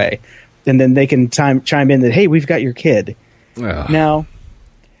runs away. And then they can chime in that, hey, we've got your kid. Ugh. Now,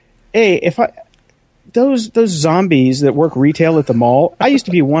 hey, those zombies that work retail at the mall, I used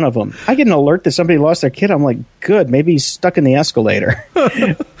to be one of them. I get an alert that somebody lost their kid. I'm like, good, maybe he's stuck in the escalator.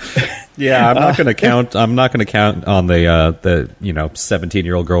 Yeah, I'm not going to count. I'm not going to count on the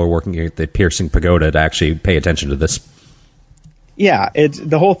 17-year-old girl working at the Piercing Pagoda to actually pay attention to this. Yeah,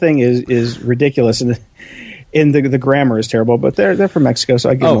 the whole thing is ridiculous, and the grammar is terrible. But they're from Mexico, so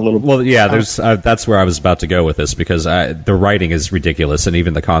I give them a little. Well, yeah, there's that's where I was about to go with this because the writing is ridiculous, and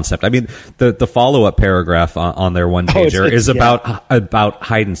even the concept. I mean, the follow-up paragraph on their one pager is about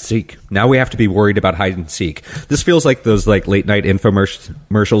hide and seek. Now we have to be worried about hide and seek. This feels like those late night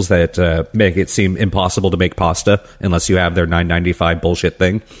infomercials that make it seem impossible to make pasta unless you have their $9.95 bullshit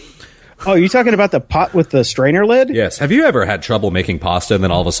thing. Oh, you talking about the pot with the strainer lid? Yes. Have you ever had trouble making pasta and then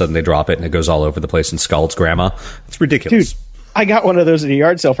all of a sudden they drop it and it goes all over the place and scalds grandma? It's ridiculous. Dude, I got one of those at a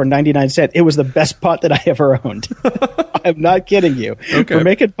yard sale for 99 cents. It was the best pot that I ever owned. I'm not kidding you. Okay. For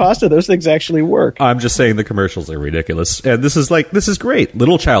making pasta, those things actually work. I'm just saying the commercials are ridiculous. And this is great.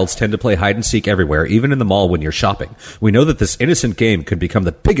 Little childs tend to play hide and seek everywhere, even in the mall when you're shopping. We know that this innocent game could become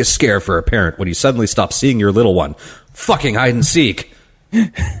the biggest scare for a parent when you suddenly stop seeing your little one. Fucking hide and seek.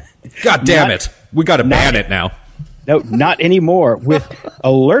 God damn it. We got to ban it now. No, not anymore. With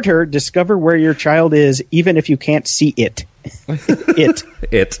Alerter, discover where your child is, even if you can't see it.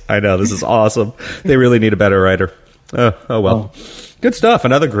 I know. This is awesome. They really need a better writer. Oh well. Good stuff.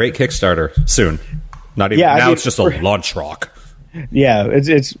 Another great Kickstarter soon. Not even now. It's just a launch rock. Yeah,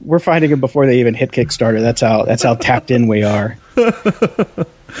 it's we're finding them before they even hit Kickstarter. That's how tapped in we are. Good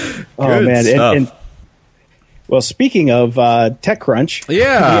man. stuff. Well, speaking of TechCrunch,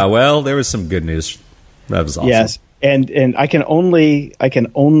 yeah. Well, there was some good news. That was awesome. Yes, and I can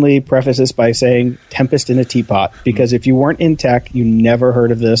only preface this by saying tempest in a teapot, because if you weren't in tech, you never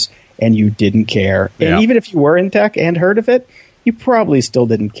heard of this and you didn't care. And even if you were in tech and heard of it, you probably still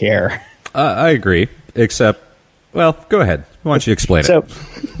didn't care. I agree. Except, well, go ahead. Why don't you explain it?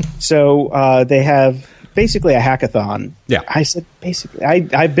 So they have basically a hackathon. Yeah. I said basically.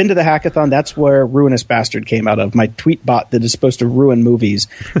 I've been to the hackathon. That's where Ruinous Bastard came out of, my tweet bot that is supposed to ruin movies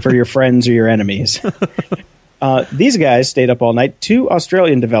for your friends or your enemies. These guys stayed up all night. 2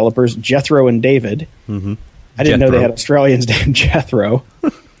 Australian developers, Jethro and David. Mm-hmm. I didn't know they had Australians named Jethro.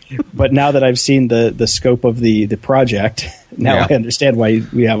 But now that I've seen the scope of the project, now I understand why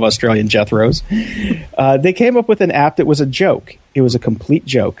we have Australian Jethros. They came up with an app that was a joke. It was a complete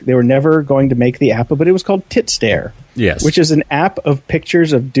joke. They were never going to make the app, but it was called Tit Stare. Yes. Which is an app of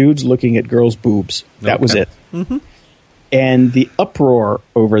pictures of dudes looking at girls' boobs. That was it. Mm-hmm. And the uproar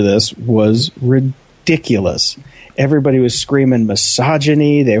over this was ridiculous. Everybody was screaming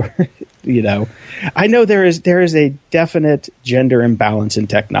misogyny. They were, I know there is a definite gender imbalance in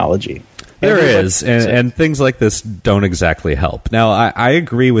technology. There is, and things like this don't exactly help. Now, I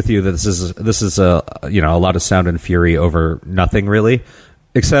agree with you that this is a lot of sound and fury over nothing really,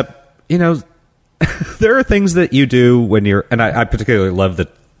 except there are things that you do when you're, and I particularly love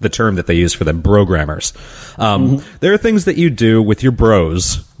the term that they use for them, brogrammers. There are things that you do with your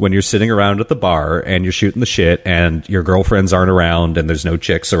bros when you're sitting around at the bar and you're shooting the shit and your girlfriends aren't around and there's no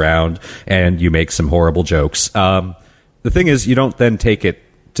chicks around and you make some horrible jokes. The thing is, you don't then take it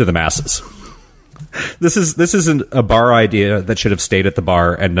to the masses. This isn't a bar idea that should have stayed at the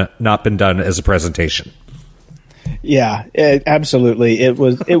bar and not been done as a presentation. Yeah, absolutely. It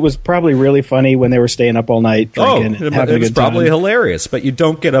was probably really funny when they were staying up all night drinking and having a good time. Probably hilarious, but you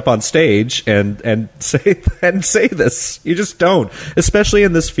don't get up on stage and say this. You just don't, especially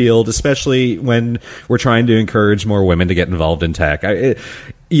in this field, especially when we're trying to encourage more women to get involved in tech.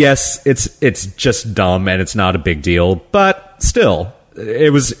 Yes, it's just dumb and it's not a big deal, but still,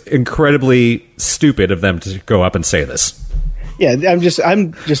 it was incredibly stupid of them to go up and say this. Yeah, I'm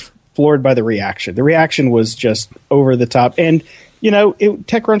just floored by the reaction. The reaction was just over the top. And,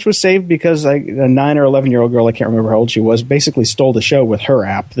 TechCrunch was saved because a 9 or 11-year-old girl, I can't remember how old she was, basically stole the show with her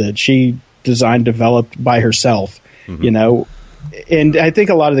app that she designed, developed by herself. you know. And I think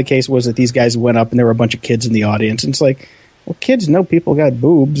a lot of the case was that these guys went up and there were a bunch of kids in the audience. And it's like, well, kids know people got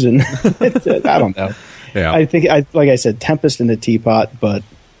boobs, and I don't know. Yeah. I think, like I said, tempest in the teapot, but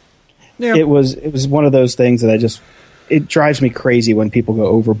it was one of those things that it drives me crazy when people go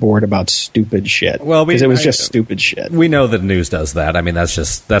overboard about stupid shit. Well, because it was just stupid shit. We know that news does that. I mean, that's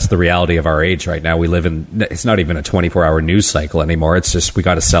the reality of our age right now. We live in, it's not even a 24-hour news cycle anymore. It's just, we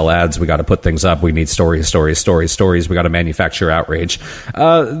got to sell ads. We got to put things up. We need stories. We got to manufacture outrage.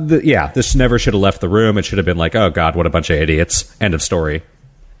 This never should have left the room. It should have been like, oh God, what a bunch of idiots. End of story.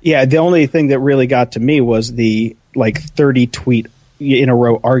 Yeah. The only thing that really got to me was the 30 tweet in a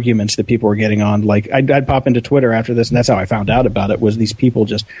row arguments that people were getting on. Like I'd pop into Twitter after this, and that's how I found out about it, was these people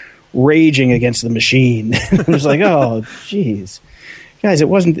just raging against the machine. I was like, oh jeez, guys, it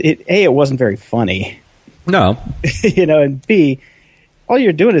wasn't very funny. No. You know, and B, all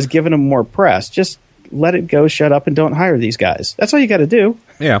you're doing is giving them more press. Just let it go, shut up, and don't hire these guys. That's all you got to do.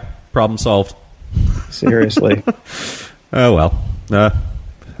 Yeah, problem solved. Seriously. Oh well,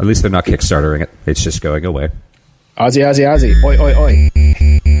 at least they're not Kickstartering it. It's just going away. Ozzy, oi, oi, oi.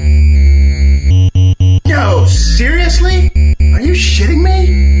 No, seriously? Are you shitting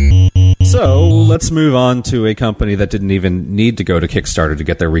me? So, let's move on to a company that didn't even need to go to Kickstarter to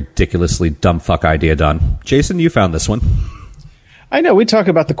get their ridiculously dumb fuck idea done. Jason, you found this one. I know, we talk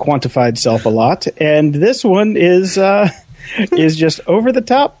about the quantified self a lot, and this one is just over the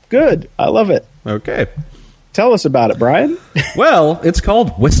top good. I love it. Okay. Tell us about it, Brian. Well, it's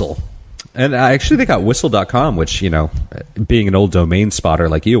called Whistle. And actually, they got Whistle.com, which, you know, being an old domain spotter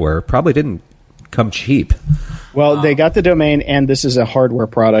like you were, probably didn't come cheap. Well, they got the domain, and this is a hardware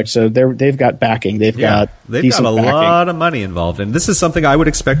product, so they've got backing. They've got a backing. Lot of money involved, and this is something I would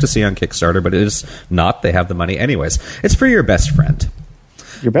expect to see on Kickstarter, but it is not. They have the money anyways. It's for your best friend.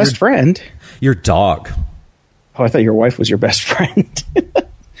 Your best friend? Your dog. Oh, I thought your wife was your best friend.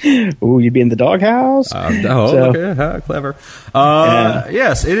 Ooh, you'd be in the doghouse? Okay, clever.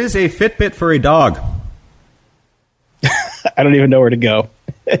 Yes, it is a Fitbit for a dog. I don't even know where to go.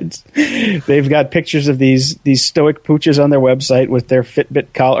 They've got pictures of these stoic pooches on their website with their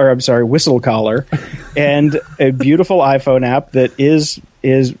Fitbit collar, Whistle collar, and a beautiful iPhone app that is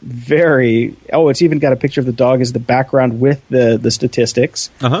very. Oh, it's even got a picture of the dog as the background with the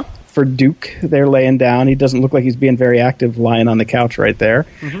statistics. Uh-huh. For Duke, they're laying down. He doesn't look like he's being very active lying on the couch right there.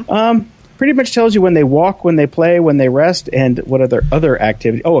 Mm-hmm. Pretty much tells you when they walk, when they play, when they rest, and what other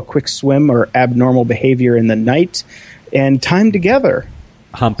activity. Oh, a quick swim or abnormal behavior in the night, and time together.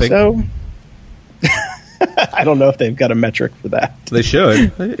 Humping. So, I don't know if they've got a metric for that. They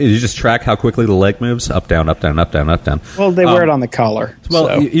should. You just track how quickly the leg moves, up, down, up, down, up, down, up, down. Well, they wear it on the collar. Well,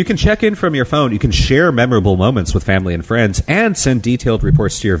 so. You can check in from your phone. You can share memorable moments with family and friends, and send detailed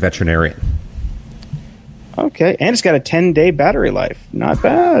reports to your veterinarian. Okay, and it's got a 10-day battery life. Not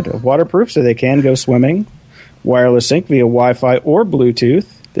bad. Waterproof, so they can go swimming. Wireless sync via Wi-Fi or Bluetooth.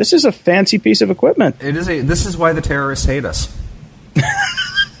 This is a fancy piece of equipment. This is why the terrorists hate us.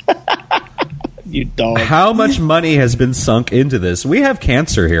 You dog. How much money has been sunk into this? We have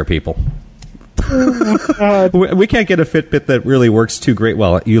cancer here, people. We can't get a Fitbit that really works too great.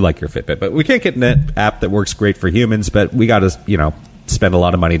 Well, you like your Fitbit, but we can't get an app that works great for humans, but we got to, spend a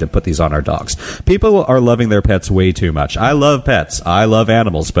lot of money to put these on our dogs. People are loving their pets way too much. I love pets. I love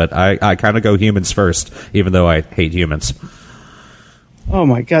animals, but I kind of go humans first, even though I hate humans. Oh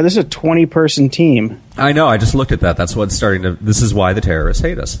my God, this is a 20-person team. I know, I just looked at that. That's what's starting to... This is why the terrorists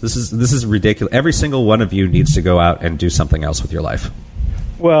hate us. This is ridiculous. Every single one of you needs to go out and do something else with your life.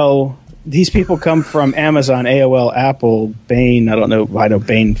 Well, these people come from Amazon, AOL, Apple, Bain. I know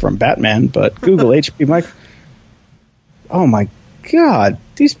Bain from Batman, but Google, HP, Mike. Oh my God,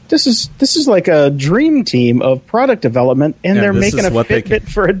 this is like a dream team of product development, and they're making a Fitbit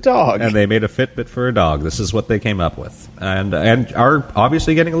for a dog. And they made a Fitbit for a dog. This is what they came up with, and are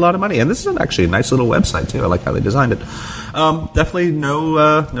obviously getting a lot of money. And this is actually a nice little website too. I like how they designed it. Definitely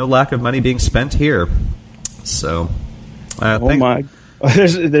no lack of money being spent here. So,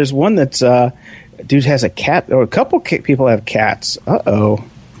 there's one that's dude has a cat, or a couple people have cats. Uh-oh.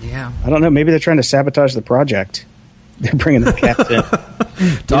 Yeah. I don't know. Maybe they're trying to sabotage the project. They're bringing the cats in.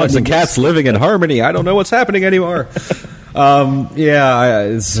 Dogs and cats living in harmony. I don't know what's happening anymore. Oh,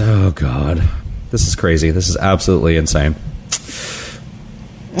 God. This is crazy. This is absolutely insane.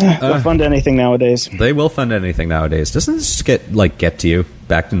 They'll fund anything nowadays. They will fund anything nowadays. Doesn't this get to you?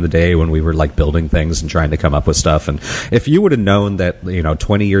 Back in the day when we were building things and trying to come up with stuff, and if you would have known that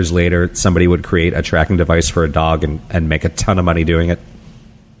 20 years later somebody would create a tracking device for a dog and make a ton of money doing it,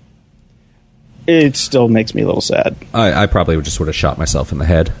 it still makes me a little sad. I probably would have shot myself in the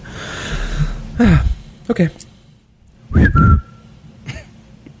head. Okay.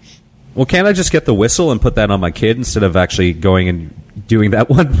 Well, can't I just get the whistle and put that on my kid instead of actually going and doing that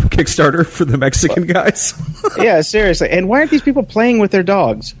one Kickstarter for the Mexican guys? Yeah, seriously. And why aren't these people playing with their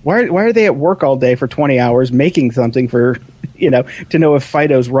dogs? Why are they at work all day for 20 hours making something for, to know if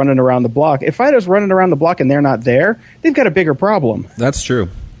Fido's running around the block? If Fido's running around the block and they're not there, they've got a bigger problem. That's true.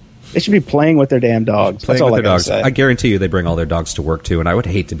 They should be playing with their damn dogs. That's all I gotta say. I guarantee you they bring all their dogs to work, too, and I would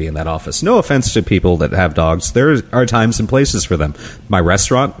hate to be in that office. No offense to people that have dogs. There are times and places for them. My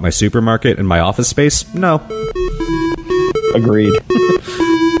restaurant, my supermarket, and my office space, no. Agreed.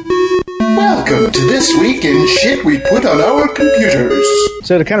 Welcome to This Week in Shit We Put on Our Computers.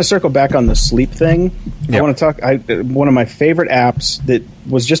 So to kind of circle back on the sleep thing, Yep. I want to talk. One of my favorite apps that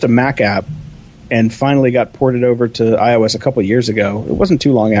was just a Mac app and finally got ported over to iOS a couple years ago. It wasn't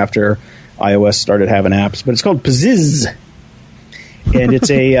too long after iOS started having apps, but it's called Pziz, and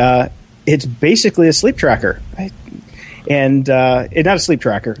it's basically a sleep tracker, and it's not a sleep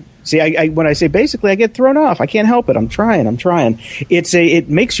tracker. See, I when I say basically, I get thrown off. I can't help it. I'm trying. It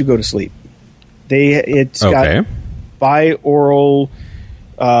makes you go to sleep. It's got binaural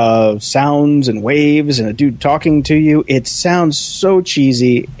sounds and waves and a dude talking to you. It sounds so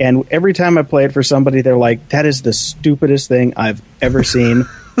cheesy, and every time I play it for somebody, they're like, "That is the stupidest thing I've ever seen."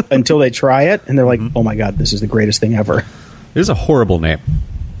 Until they try it, and they're like, "Oh my god, this is the greatest thing ever." It is a horrible name.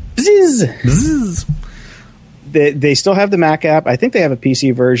 Bzzz. Bzzz. They still have the Mac app. I think they have a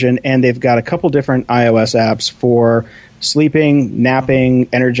PC version, and they've got a couple different iOS apps for sleeping, napping,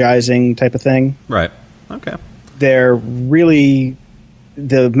 energizing type of thing. Right. Okay. They're really...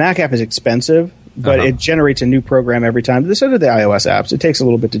 The Mac app is expensive, but it generates a new program every time. So do the iOS apps. It takes a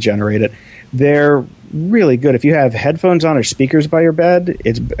little bit to generate it. They're really good. If you have headphones on or speakers by your bed,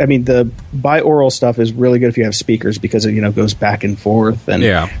 the binaural stuff is really good if you have speakers because it goes back and forth. And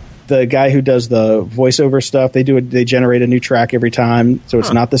the guy who does the voiceover stuff, they generate a new track every time, so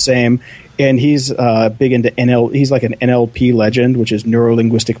it's not the same. And he's big into he's like an NLP legend, which is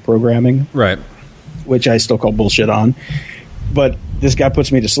neuro-linguistic programming. Right. Which I still call bullshit on. But this guy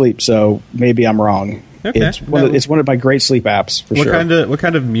puts me to sleep, so maybe I'm wrong. Okay. It's one of my great sleep apps, for sure. What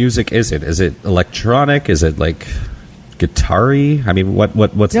kind of music is it? Is it electronic? Is it like guitar-y? I mean,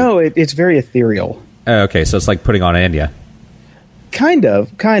 what's No, it's very ethereal. Okay, so it's like putting on Enya. Kind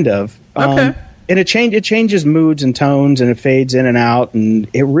of. Okay. And it changes moods and tones, and it fades in and out, and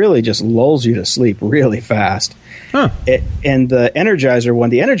it really just lulls you to sleep really fast. Huh. And the Energizer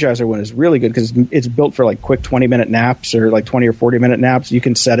one is really good because it's built for like quick 20-minute naps or like 20 or 40-minute naps. You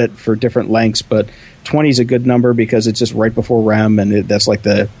can set it for different lengths, but 20 is a good number because it's just right before REM, and that's like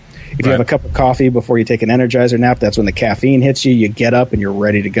if you have a cup of coffee before you take an Energizer nap, that's when the caffeine hits you. You get up and you're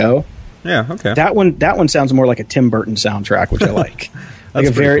ready to go. Yeah. Okay. That one sounds more like a Tim Burton soundtrack, which I like. That's like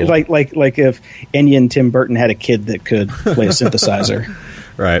a very cool. like if Enya and Tim Burton had a kid that could play a synthesizer.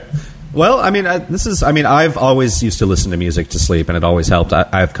 Right. Well, I mean, I've always used to listen to music to sleep, and it always helped.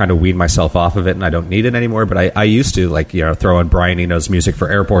 I've kind of weaned myself off of it, and I don't need it anymore. But I used to throw on Brian Eno's music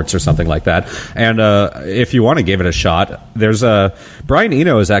for airports or something like that. And if you want to give it a shot, there's Brian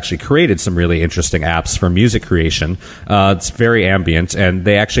Eno has actually created some really interesting apps for music creation. It's very ambient, and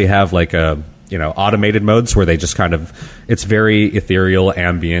they actually have like a automated modes where they just it's very ethereal,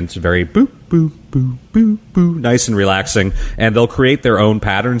 ambient, very boop, boop, boop, boop, boop, nice and relaxing. And they'll create their own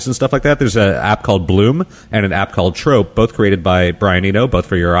patterns and stuff like that. There's an app called Bloom and an app called Trope, both created by Brian Eno, both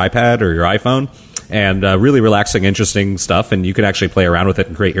for your iPad or your iPhone. And really relaxing, interesting stuff. And you can actually play around with it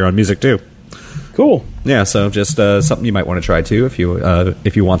and create your own music too. Cool. Yeah, so just something you might want to try too if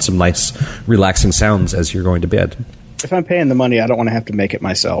you want some nice, relaxing sounds as you're going to bed. If I'm paying the money, I don't want to have to make it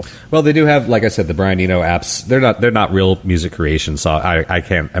myself. Well, they do have, like I said, the Brian Eno apps. They're not real music creation, so I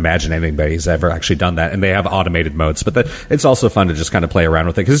can't imagine anybody's ever actually done that. And they have automated modes, but it's also fun to just kind of play around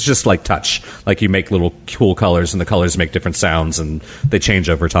with it because it's just like touch. Like you make little cool colors, and the colors make different sounds, and they change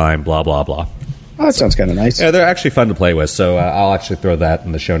over time. Blah blah blah. Oh, that sounds kind of nice. Yeah, they're actually fun to play with. So I'll actually throw that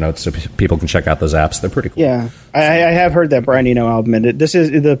in the show notes so people can check out those apps. They're pretty cool. Yeah, I have heard that Brian Eno album, and the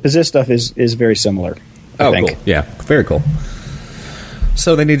Pziz stuff is very similar. I think. Cool. Yeah, very cool.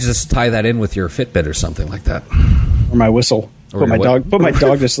 So they need to just tie that in with your Fitbit or something like that, or my whistle. Put my dog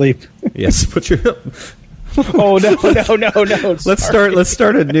to sleep. Yes, put your. Oh no! Let's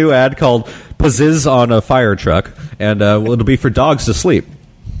start a new ad called "Pziz on a fire truck," and it'll be for dogs to sleep.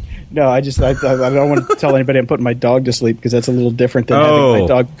 No, I don't want to tell anybody I'm putting my dog to sleep because that's a little different than having my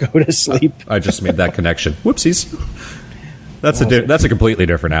dog go to sleep. I just made that connection. Whoopsies. That's a completely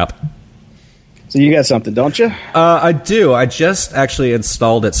different app. So you got something, don't you? I do. I just actually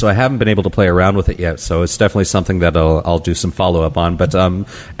installed it, so I haven't been able to play around with it yet. So it's definitely something that I'll do some follow-up on. But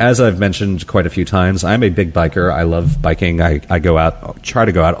as I've mentioned quite a few times, I'm a big biker. I love biking. I try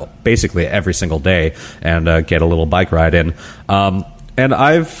to go out basically every single day and get a little bike ride in. And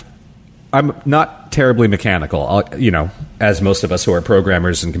I'm not terribly mechanical. As most of us who are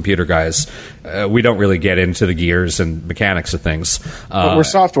programmers and computer guys, we don't really get into the gears and mechanics of things. But we're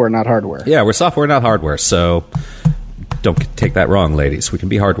software, not hardware. Yeah, we're software, not hardware. So don't take that wrong, ladies. We can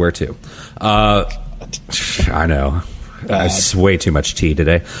be hardware too. I know. It's way too much tea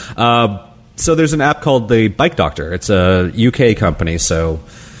today. So there's an app called the Bike Doctor. It's a UK company, so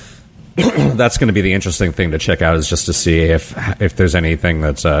that's going to be the interesting thing to check out, is just to see if there's anything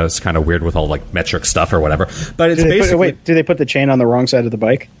that's kind of weird with all like metric stuff or whatever. But it's basically do they put the chain on the wrong side of the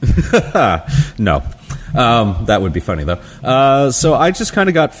bike? No. That would be funny though. So I just kind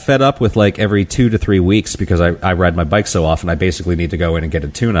of got fed up with like every 2 to 3 weeks, because I ride my bike so often. I basically need to go in and get a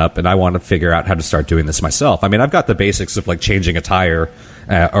tune-up, and I want to figure out how to start doing this myself. I mean, I've got the basics of like changing a tire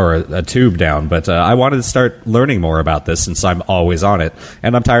or a tube down, but I wanted to start learning more about this since I'm always on it,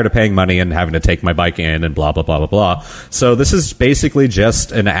 and I'm tired of paying money and having to take my bike in and blah blah blah blah blah. So this is basically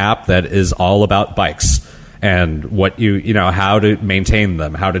just an app that is all about bikes and what how to maintain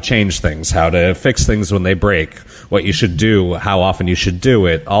them, how to change things, how to fix things when they break, what you should do, how often you should do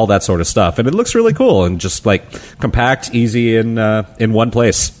it, all that sort of stuff. And it looks really cool and just like compact, easy in one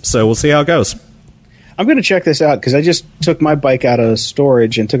place. So we'll see how it goes. I'm going to check this out because I just took my bike out of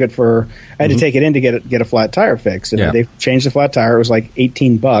storage and took it I had to take it in to get a flat tire fixed. And they changed the flat tire. It was like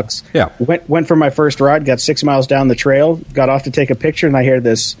 $18. Yeah. Went for my first ride, got 6 miles down the trail, got off to take a picture, and I hear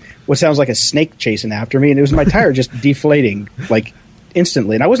this, what sounds like a snake chasing after me. And it was my tire just deflating like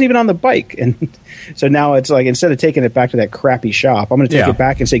instantly. And I wasn't even on the bike. And so now it's like, instead of taking it back to that crappy shop, I'm going to take it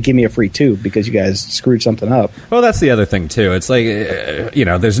back and say, give me a free tube because you guys screwed something up. Well, that's the other thing too. It's like,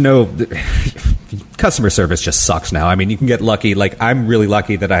 there's no customer service just sucks now. I mean, you can get lucky. Like, I'm really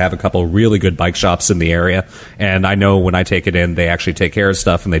lucky that I have a couple really good bike shops in the area, and I know when I take it in, they actually take care of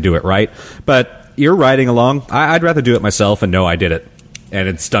stuff and they do it right. But you're riding along. I'd rather do it myself and know I did it and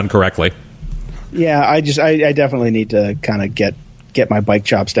it's done correctly. Yeah, I definitely need to kind of get my bike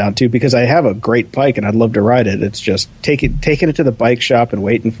chops down too, because I have a great bike and I'd love to ride it. It's just taking it to the bike shop and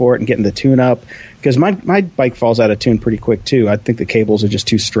waiting for it and getting the tune up, because my bike falls out of tune pretty quick too. I think the cables are just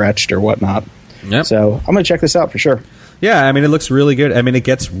too stretched or whatnot. Yep. So I'm going to check this out for sure. Yeah, I mean, it looks really good. I mean, it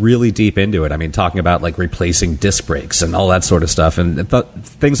gets really deep into it. I mean, talking about like replacing disc brakes and all that sort of stuff, and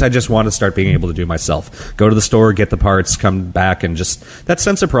things I just want to start being able to do myself. Go to the store, get the parts, come back, and just that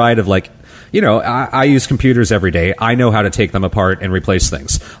sense of pride of like, I use computers every day. I know how to take them apart and replace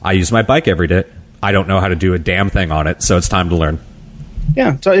things. I use my bike every day. I don't know how to do a damn thing on it, so it's time to learn.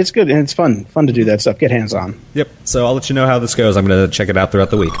 Yeah, so it's good, and it's fun to do that stuff. Get hands-on. Yep. So I'll let you know how this goes. I'm going to check it out throughout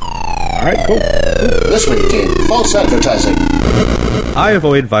the week. All right, cool. This week in false advertising. I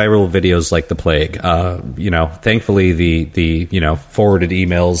avoid viral videos like the plague. Thankfully the forwarded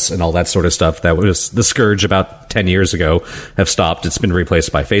emails and all that sort of stuff that was the scourge about 10 years ago have stopped. It's been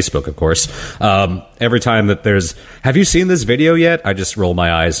replaced by Facebook, of course. Every time that there's, have you seen this video yet? I just roll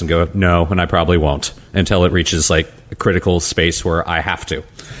my eyes and go, no, and I probably won't until it reaches like a critical space where I have to.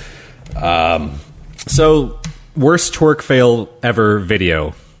 So worst twerk fail ever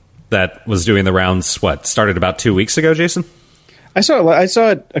video that was doing the rounds, started about 2 weeks ago, Jason? I saw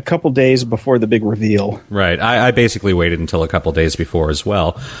it a couple days before the big reveal. Right. I basically waited until a couple days before as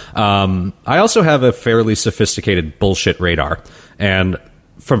well. I also have a fairly sophisticated bullshit radar. And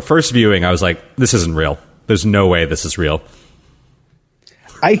from first viewing, I was like, this isn't real. There's no way this is real.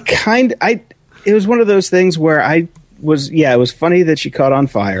 It was one of those things where it was funny that she caught on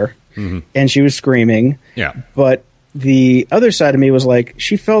fire and she was screaming. Yeah. But the other side of me was like,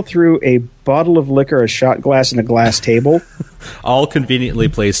 she fell through a bottle of liquor, a shot glass, and a glass table. All conveniently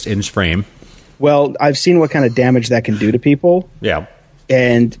placed in frame. Well, I've seen what kind of damage that can do to people. Yeah.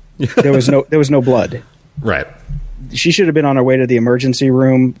 And there was no blood. Right. She should have been on her way to the emergency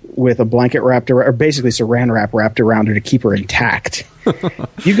room with a blanket wrapped around, or basically saran wrap wrapped around her to keep her intact.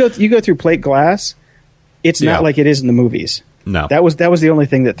 You go through plate glass, it's not like it is in the movies. No. That was the only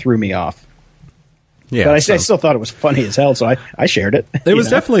thing that threw me off. Yeah, but I still thought it was funny as hell, so I shared it. It was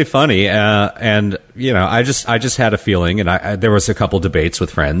definitely funny, and I just had a feeling, and there was a couple debates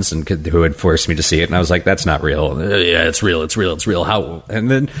with friends and who had forced me to see it, and I was like, "That's not real." Yeah, it's real. It's real. It's real. How? And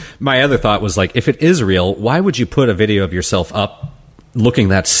then my other thought was like, if it is real, why would you put a video of yourself up looking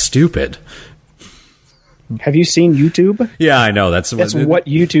that stupid? Have you seen YouTube? Yeah, I know. That's what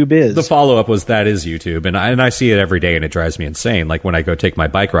YouTube is. The follow-up was that is YouTube, and I see it every day, and it drives me insane. Like when I go take my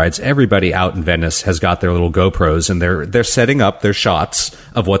bike rides, everybody out in Venice has got their little GoPros, and they're setting up their shots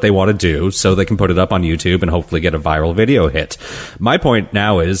of what they want to do so they can put it up on YouTube and hopefully get a viral video hit. My point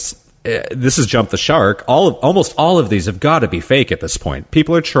now is, this has jumped the shark. Almost all of these have got to be fake at this point.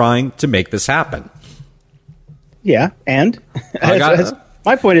 People are trying to make this happen. Yeah, and?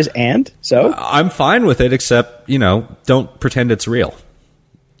 My point is, and? So? I'm fine with it, except, don't pretend it's real.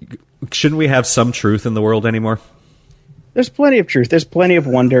 Shouldn't we have some truth in the world anymore? There's plenty of truth. There's plenty of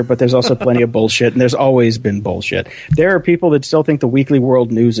wonder, but there's also plenty of bullshit, and there's always been bullshit. There are people that still think the Weekly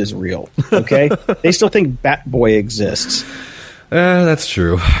World News is real, okay? They still think Batboy exists. That's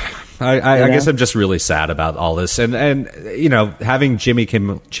true. I guess I'm just really sad about all this. And having Jimmy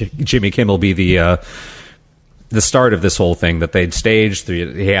Kimmel be the start of this whole thing that they'd staged.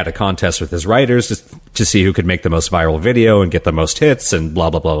 He had a contest with his writers to see who could make the most viral video and get the most hits and blah,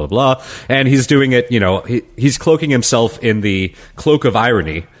 blah, blah, blah, blah. And he's doing it, he's cloaking himself in the cloak of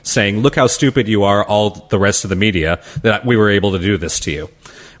irony, saying, look how stupid you are, all the rest of the media, that we were able to do this to you.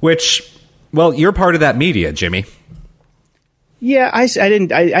 Which, well, you're part of that media, Jimmy. Yeah, I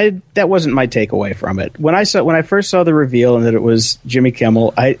didn't. That wasn't my takeaway from it. When I first saw the reveal and that it was Jimmy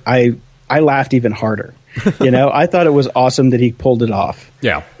Kimmel, I laughed even harder. I thought it was awesome that he pulled it off.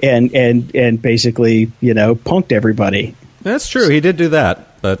 Yeah, and basically, punked everybody. That's true. He did do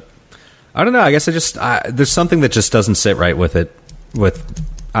that, but I don't know. I guess there's something that just doesn't sit right with it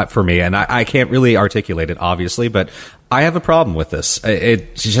for me, and I can't really articulate it, obviously, but I have a problem with this.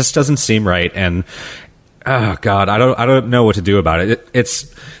 It just doesn't seem right, and. Oh God, I don't know what to do about it.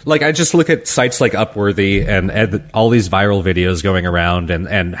 It's like I just look at sites like Upworthy and all these viral videos going around,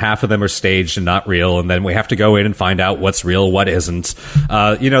 and half of them are staged and not real, and then we have to go in and find out what's real, what isn't.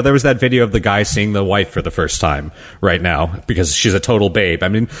 There was that video of the guy seeing the wife for the first time right now because she's a total babe. I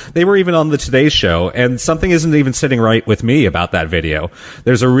mean, they were even on the Today Show, and something isn't even sitting right with me about that video.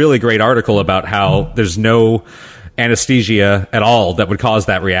 There's a really great article about how there's no anesthesia at all that would cause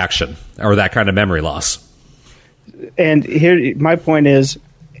that reaction or that kind of memory loss. And here, my point is,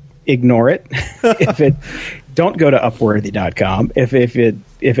 ignore it. Don't go to Upworthy.com if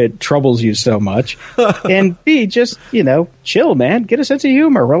it troubles you so much. And B, just chill, man. Get a sense of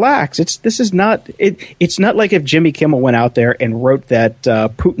humor. Relax. It's not like if Jimmy Kimmel went out there and wrote that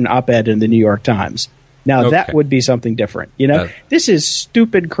Putin op-ed in the New York Times. Now that would be something different. This is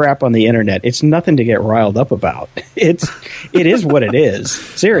stupid crap on the internet. It's nothing to get riled up about. It is what it is.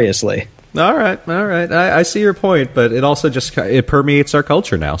 Seriously. All right. I see your point, but it also it permeates our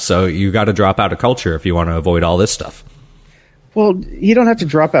culture now. So you got to drop out of culture if you want to avoid all this stuff. Well, you don't have to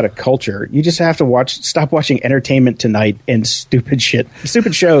drop out of culture. You just have to stop watching Entertainment Tonight and stupid shows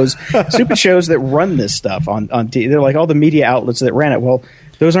that run this stuff on TV. They're like all the media outlets that ran it. Well,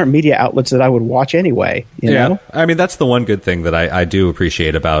 those aren't media outlets that I would watch anyway. You know? I mean, that's the one good thing that I do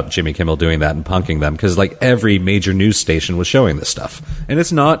appreciate about Jimmy Kimmel doing that and punking them, because like every major news station was showing this stuff, and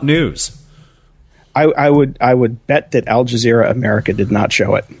it's not news. I would bet that Al Jazeera America did not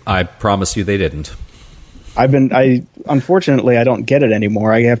show it. I promise you they didn't. Unfortunately I don't get it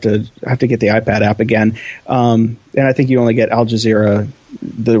anymore. I have to get the iPad app again. And I think you only get Al Jazeera,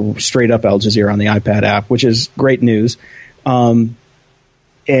 the straight up Al Jazeera on the iPad app, which is great news. And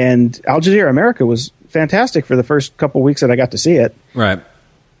Al Jazeera America was fantastic for the first couple weeks that I got to see it. Right.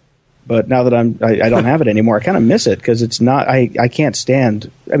 But now that I don't have it anymore, I kind of miss it because it's not. I can't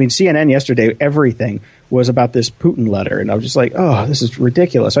stand. I mean, CNN yesterday, everything was about this Putin letter, and I was just like, oh, this is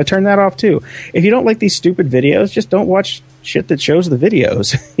ridiculous. I turned that off too. If you don't like these stupid videos, just don't watch shit that shows the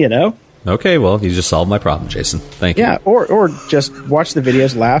videos. Okay, well, you just solved my problem, Jason. Thank you. Yeah, or just watch the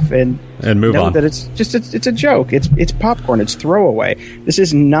videos, laugh, and move on. That it's a joke. It's popcorn. It's throwaway. This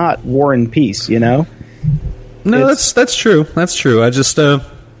is not War and Peace. No, that's true. That's true. I just.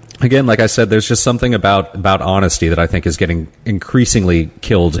 Again, like I said, there's just something about honesty that I think is getting increasingly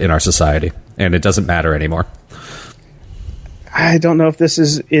killed in our society, and it doesn't matter anymore. I don't know if this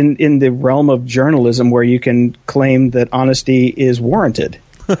is in the realm of journalism where you can claim that honesty is warranted.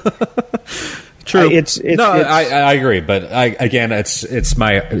 True. I agree, but it's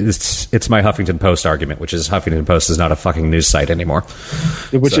my Huffington Post argument, which is Huffington Post is not a fucking news site anymore.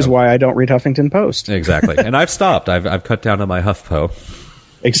 Which is why I don't read Huffington Post. Exactly, and I've stopped. I've cut down on my HuffPo.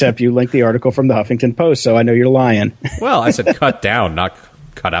 Except you linked the article from the Huffington Post, so I know you're lying. Well, I said cut down, not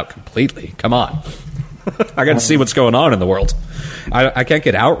cut out completely. Come on. I got to see what's going on in the world. I can't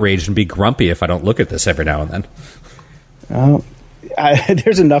get outraged and be grumpy if I don't look at this every now and then.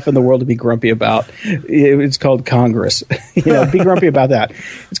 there's enough in the world to be grumpy about. It's called Congress. Be grumpy about that.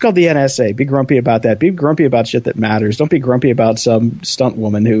 It's called the NSA. Be grumpy about that. Be grumpy about shit that matters. Don't be grumpy about some stunt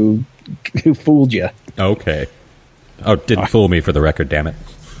woman who fooled you. Okay. Oh, didn't fool me, for the record, damn it.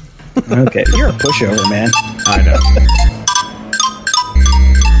 Okay, you're a pushover, man. I know.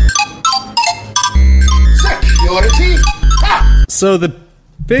 Security. Ah! So the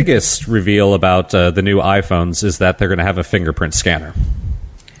biggest reveal about the new iPhones is that they're going to have a fingerprint scanner.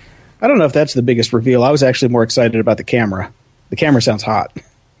 I don't know if that's the biggest reveal. I was actually more excited about the camera. The camera sounds hot.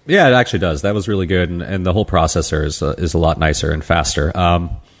 Yeah, it actually does. That was really good, and the whole processor is a lot nicer and faster.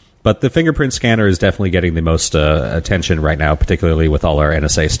 But the fingerprint scanner is definitely getting the most attention right now, particularly with all our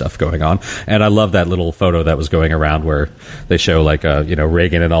NSA stuff going on. And I love that little photo that was going around where they show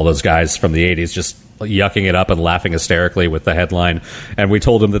Reagan and all those guys from the 80s just yucking it up and laughing hysterically with the headline. And we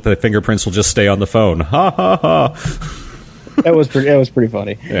told them that the fingerprints will just stay on the phone. Ha ha ha. That was pretty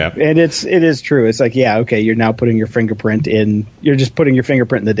funny. Yeah. And it is true. It's like, yeah, okay, you're now putting your fingerprint in. You're just putting your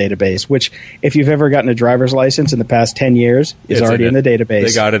fingerprint in the database, which if you've ever gotten a driver's license in the past 10 years is already in the database.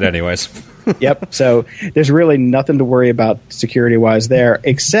 They got it anyways. Yep. So there's really nothing to worry about security-wise there,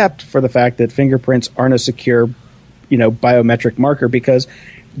 except for the fact that fingerprints aren't a secure, biometric marker because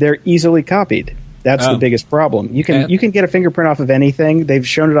they're easily copied. That's the biggest problem. You can get a fingerprint off of anything. They've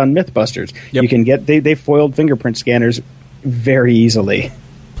shown it on MythBusters. Yep. You can get they foiled fingerprint scanners very easily.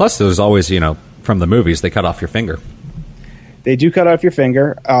 Plus, there's always, from the movies, they cut off your finger. They do cut off your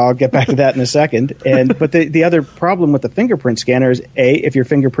finger. I'll get back to that in a second. But the other problem with the fingerprint scanner is, if your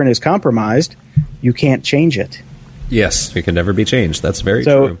fingerprint is compromised, you can't change it. Yes, it can never be changed. That's very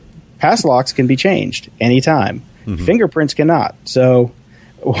true. So, pass locks can be changed anytime. Mm-hmm. Fingerprints cannot. So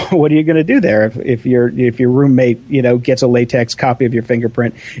what are you going to do there if your roommate gets a latex copy of your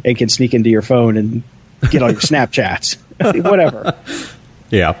fingerprint and can sneak into your phone and get all your Snapchats? Whatever.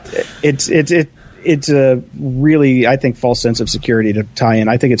 Yeah. It's a really, I think, false sense of security to tie in.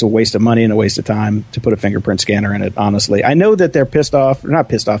 I think it's a waste of money and a waste of time to put a fingerprint scanner in it, honestly. I know that they're pissed off. Not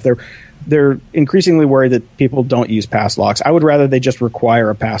pissed off. They're increasingly worried that people don't use pass locks. I would rather they just require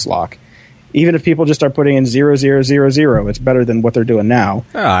a pass lock. Even if people just start putting in 0000, it's better than what they're doing now.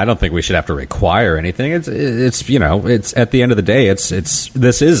 I don't think we should have to require anything. It's at the end of the day,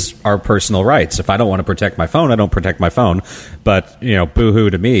 this is our personal rights. If I don't want to protect my phone, I don't protect my phone. But boo-hoo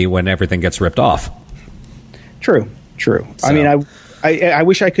to me when everything gets ripped off. True. So. I mean, I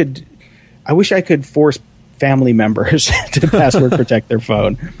wish I could force family members to password protect their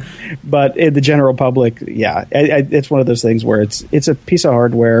phone, but in the general public, it's one of those things where it's a piece of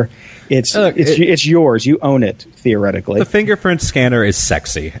hardware. It's yours. You own it, theoretically. The fingerprint scanner is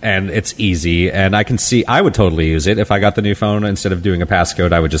sexy, and it's easy, and I would totally use it. If I got the new phone, instead of doing a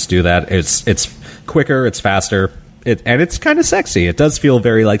passcode, I would just do that. It's quicker, it's faster, and it's kind of sexy. It does feel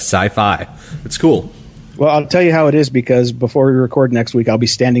very like sci-fi. It's cool. Well, I'll tell you how it is, because before we record next week, I'll be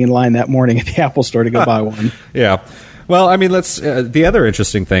standing in line that morning at the Apple store to go buy one. Yeah. Well, I mean, the other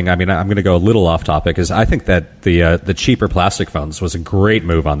interesting thing, I mean, I'm going to go a little off topic, is I think that the cheaper plastic phones was a great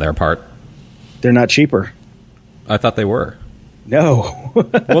move on their part. They're not cheaper. I thought they were. No.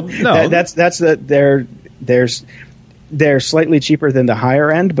 Well, no. They're slightly cheaper than the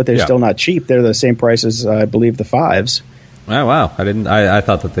higher end, but they're still not cheap. They're the same price as, I believe, the 5s. Oh, wow. I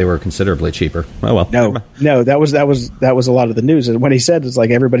thought that they were considerably cheaper. Oh, well. No, that was a lot of the news. And when he said, it's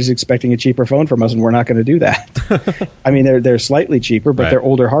like everybody's expecting a cheaper phone from us, and we're not going to do that. I mean, they're slightly cheaper, but they're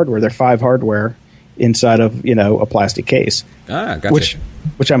older hardware. They're 5 hardware inside of, a plastic case. Ah, gotcha.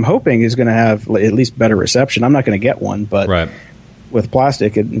 Which I'm hoping is going to have at least better reception. I'm not going to get one, but with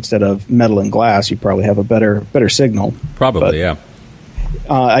plastic instead of metal and glass, you probably have a better signal. Probably, yeah.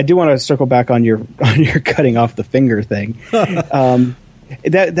 I do want to circle back on your cutting off the finger thing.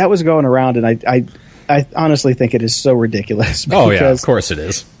 That was going around, and I honestly think it is so ridiculous. Oh, yeah, of course it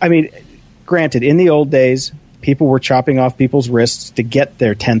is. I mean, granted, in the old days, people were chopping off people's wrists to get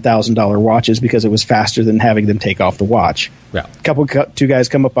their $10,000 watches because it was faster than having them take off the watch. Yeah. Two guys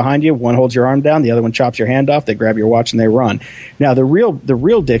come up behind you, one holds your arm down, the other one chops your hand off, they grab your watch and they run. Now, the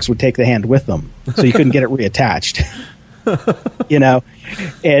real dicks would take the hand with them, so you couldn't get it reattached.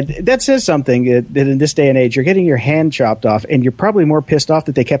 And that says something that in this day and age, you're getting your hand chopped off, and you're probably more pissed off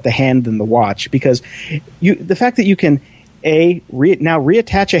that they kept the hand than the watch, because the fact that you can now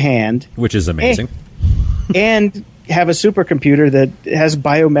reattach a hand, which is amazing, and have a supercomputer that has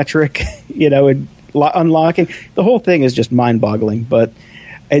biometric, and unlocking, the whole thing is just mind-boggling. But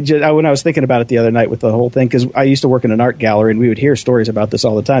when I was thinking about it the other night with the whole thing, because I used to work in an art gallery, and we would hear stories about this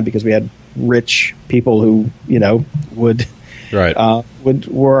all the time because we had rich people who,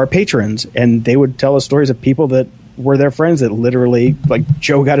 were our patrons, and they would tell us stories of people that were there friends that literally, like,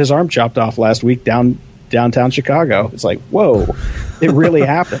 Joe got his arm chopped off last week downtown Chicago. It's like, whoa, it really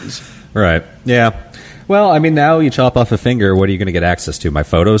happens. Right. Yeah. Well, I mean, now you chop off a finger, what are you going to get access to? My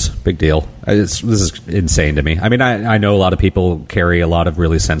photos? Big deal. This is insane to me. I mean, I know a lot of people carry a lot of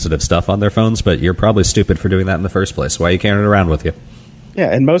really sensitive stuff on their phones, but you're probably stupid for doing that in the first place. Why are you carrying it around with you?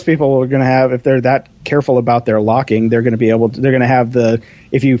 Yeah, and most people are going to have, if they're that careful about their locking, they're going to have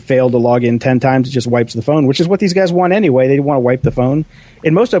if you fail to log in 10 times, it just wipes the phone, which is what these guys want anyway. They want to wipe the phone.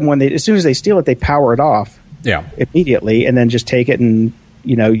 And most of them, as soon as they steal it, they power it off immediately and then just take it and,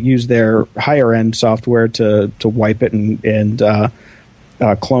 use their higher end software to wipe it and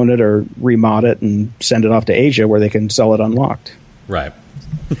clone it or remod it and send it off to Asia where they can sell it unlocked. Right.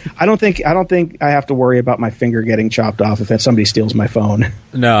 I don't think I have to worry about my finger getting chopped off if somebody steals my phone.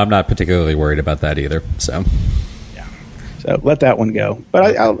 No, I'm not particularly worried about that either. So, yeah. So let that one go.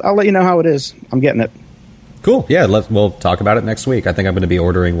 But I'll let you know how it is. I'm getting it. Cool. Yeah, we'll talk about it next week. I think I'm going to be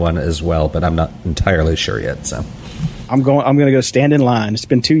ordering one as well, but I'm not entirely sure yet. So. I'm going to go stand in line. It's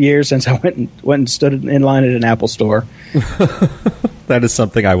been 2 years since I went and stood in line at an Apple store. That is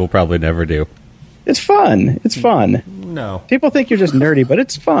something I will probably never do. It's fun. It's fun. No. People think you're just nerdy, but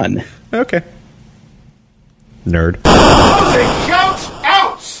it's fun. Okay. Nerd. Shout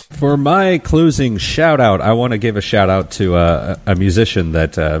out! For my closing shout out, I want to give a shout out to a musician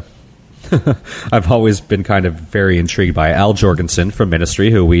that I've always been kind of very intrigued by, Al Jorgensen from Ministry,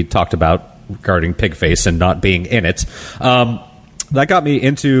 who we talked about regarding Pigface and not being in it. That got me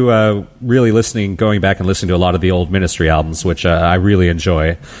into really going back and listening to a lot of the old Ministry albums, which I really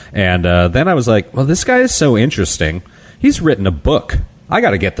enjoy. And then I was like, well, this guy is so interesting. He's written a book. I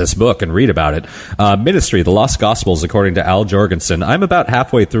got to get this book and read about it. Ministry, The Lost Gospels, according to Al Jorgensen. I'm about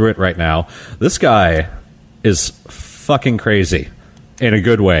halfway through it right now. This guy is fucking crazy in a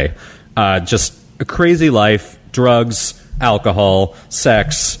good way. Just a crazy life, drugs, alcohol,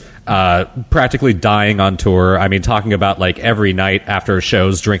 sex, practically dying on tour. I mean, talking about like every night after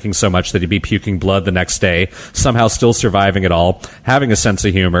shows, drinking so much that he'd be puking blood the next day, somehow still surviving it all, having a sense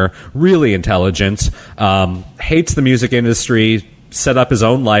of humor, really intelligent, hates the music industry, set up his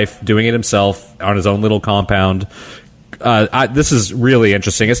own life, doing it himself on his own little compound. This is really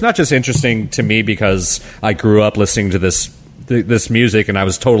interesting. It's not just interesting to me because I grew up listening to this music and I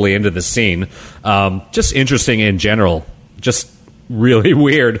was totally into this scene. Just interesting in general. Just really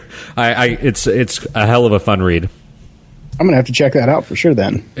weird. It's a hell of a fun read. I'm going to have to check that out for sure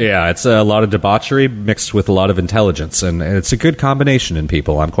then. Yeah, it's a lot of debauchery mixed with a lot of intelligence, and it's a good combination in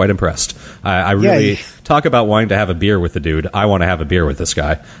people. I'm quite impressed. I really talk about wanting to have a beer with the dude. I want to have a beer with this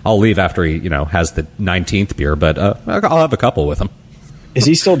guy. I'll leave after he has the 19th beer, but I'll have a couple with him. Is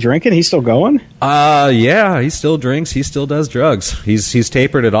he still drinking? He's still going? Yeah, he still drinks. He still does drugs. He's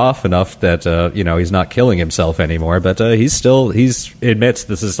tapered it off enough that he's not killing himself anymore. But he admits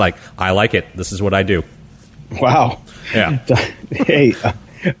this is like, I like it. This is what I do. Wow. Yeah. Hey,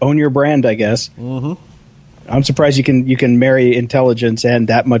 own your brand, I guess. Mm-hmm. I'm surprised you can marry intelligence and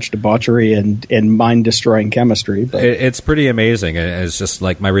that much debauchery and mind-destroying chemistry. But it's pretty amazing. It's just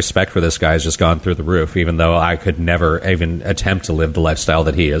like my respect for this guy has just gone through the roof, even though I could never even attempt to live the lifestyle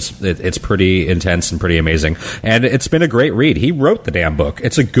that he is. It's pretty intense and pretty amazing. And it's been a great read. He wrote the damn book.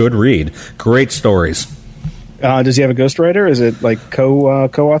 It's a good read. Great stories. Does he have a ghostwriter? Is it like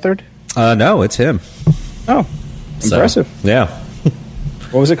co-authored? No, it's him. Oh, impressive. So, yeah.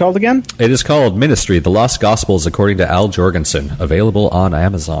 What was it called again? It is called Ministry, The Lost Gospels, according to Al Jorgensen. Available on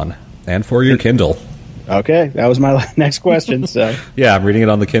Amazon and for your Kindle. Okay, that was my next question. So yeah, I'm reading it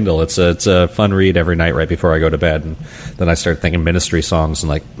on the Kindle. It's a fun read every night right before I go to bed, and then I start thinking Ministry songs and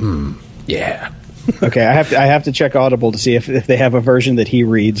like, yeah. Okay, I have to check Audible to see if they have a version that he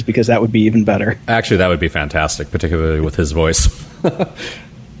reads, because that would be even better. Actually, that would be fantastic, particularly with his voice.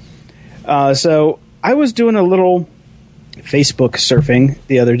 So I was doing a little Facebook surfing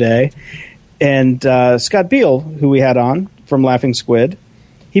the other day, and Scott Beal, who we had on from Laughing Squid,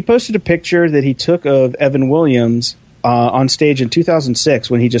 he posted a picture that he took of Evan Williams on stage in 2006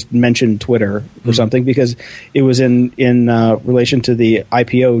 when he just mentioned Twitter or something, because it was in relation to the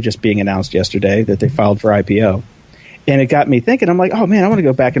IPO just being announced yesterday, that they filed for IPO. And it got me thinking, I'm like, oh man, I want to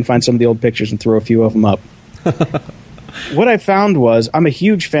go back and find some of the old pictures and throw a few of them up. What I found was, I'm a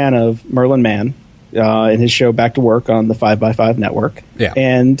huge fan of Merlin Mann and his show Back to Work on the 5x5 network. Yeah.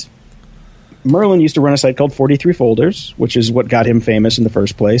 And Merlin used to run a site called 43 Folders, which is what got him famous in the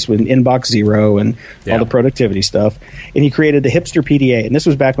first place, with Inbox Zero and all the productivity stuff. And he created the Hipster PDA. And this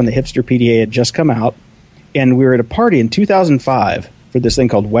was back when the Hipster PDA had just come out. And we were at a party in 2005 for this thing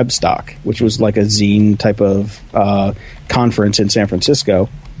called Webstock, which was like a zine type of conference in San Francisco.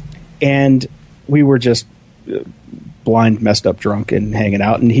 And we were just blind, messed up, drunk, and hanging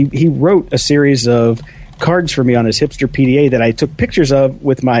out. And he wrote a series of cards for me on his hipster PDA that I took pictures of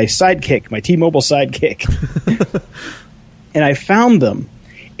with my Sidekick, my T-Mobile Sidekick. And I found them.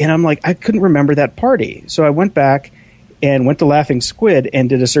 And I'm like, I couldn't remember that party. So I went back and went to Laughing Squid and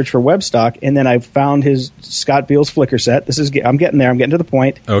did a search for Webstock. And then I found his Scott Beals Flickr set. I'm getting there. I'm getting to the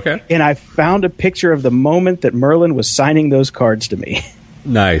point. Okay. And I found a picture of the moment that Merlin was signing those cards to me.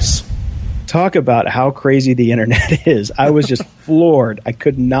 Nice. Talk about how crazy the internet is. I was just floored. I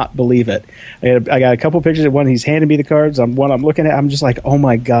could not believe it. I got a couple pictures of one. He's handing me the cards. One I'm looking at. I'm just like, oh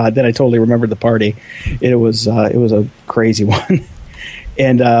my God. Then I totally remembered the party. It was a crazy one.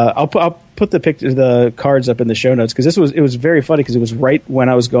 And I'll put the cards up in the show notes, because it was very funny, because it was right when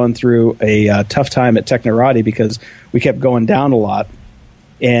I was going through a tough time at Technorati, because we kept going down a lot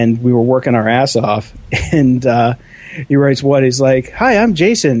and we were working our ass off. And he writes what? He's like, "Hi, I'm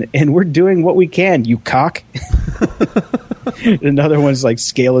Jason, and we're doing what we can, you cock." Another one's like,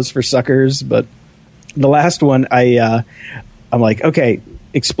 "Scale is for suckers." But the last one, I'm like, okay,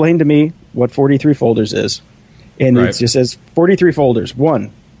 explain to me what 43 folders is. And It just says 43 folders.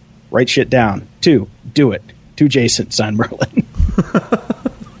 1, write shit down. 2, do it. To Jason, signed Merlin.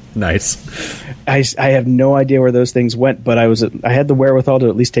 Nice. I have no idea where those things went, but I had the wherewithal to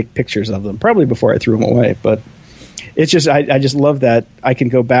at least take pictures of them, probably before I threw them away. But it's just I just love that I can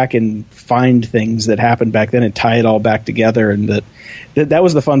go back and find things that happened back then and tie it all back together. And that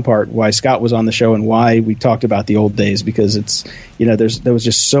was the fun part, why Scott was on the show and why we talked about the old days, because it's, there was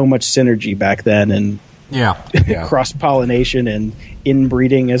just so much synergy back then, and cross pollination and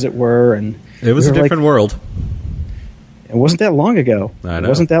inbreeding, as it were. And it was a different world. It wasn't that long ago. I know. It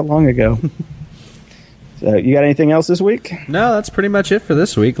wasn't that long ago. So, you got anything else this week? No, that's pretty much it for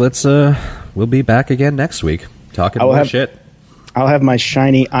this week. We'll be back again next week talking more shit. I'll have my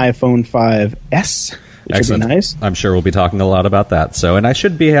shiny iPhone 5S, which Excellent. should be nice. I'm sure we'll be talking a lot about that. So, and I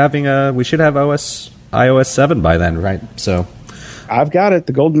should be having we should have iOS 7 by then, right? So, I've got it.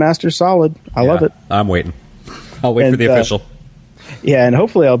 The Golden Master Solid. I love it. I'm waiting. I'll wait for the official. Yeah, and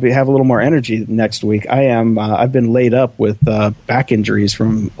hopefully I'll have a little more energy next week. I've been laid up with back injuries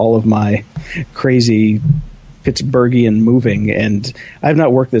from all of my crazy Pittsburghian moving, and I've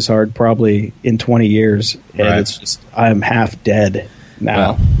not worked this hard probably in 20 years, and it's just, I'm half dead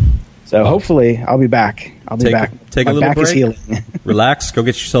now. So hopefully I'll be back. Back. Take my a little back break. Is healing. Relax. Go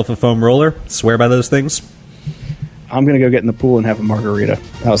get yourself a foam roller. Swear by those things. I'm going to go get in the pool and have a margarita.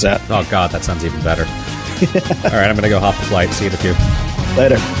 How's that? Oh, God, that sounds even better. All right, I'm going to go hop the flight. See you in a few.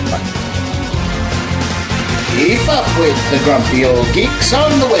 Later. Bye. Keep up with the Grumpy Old Geeks on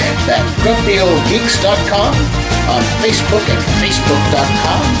the web at grumpyoldgeeks.com, on Facebook at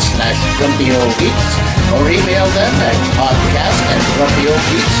facebook.com/grumpyoldgeeks, or email them at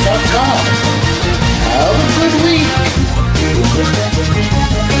podcast@grumpyoldgeeks.com. Have a good week.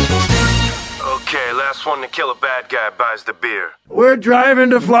 Okay, last one to kill a bad guy buys the beer. We're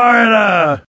driving to Florida.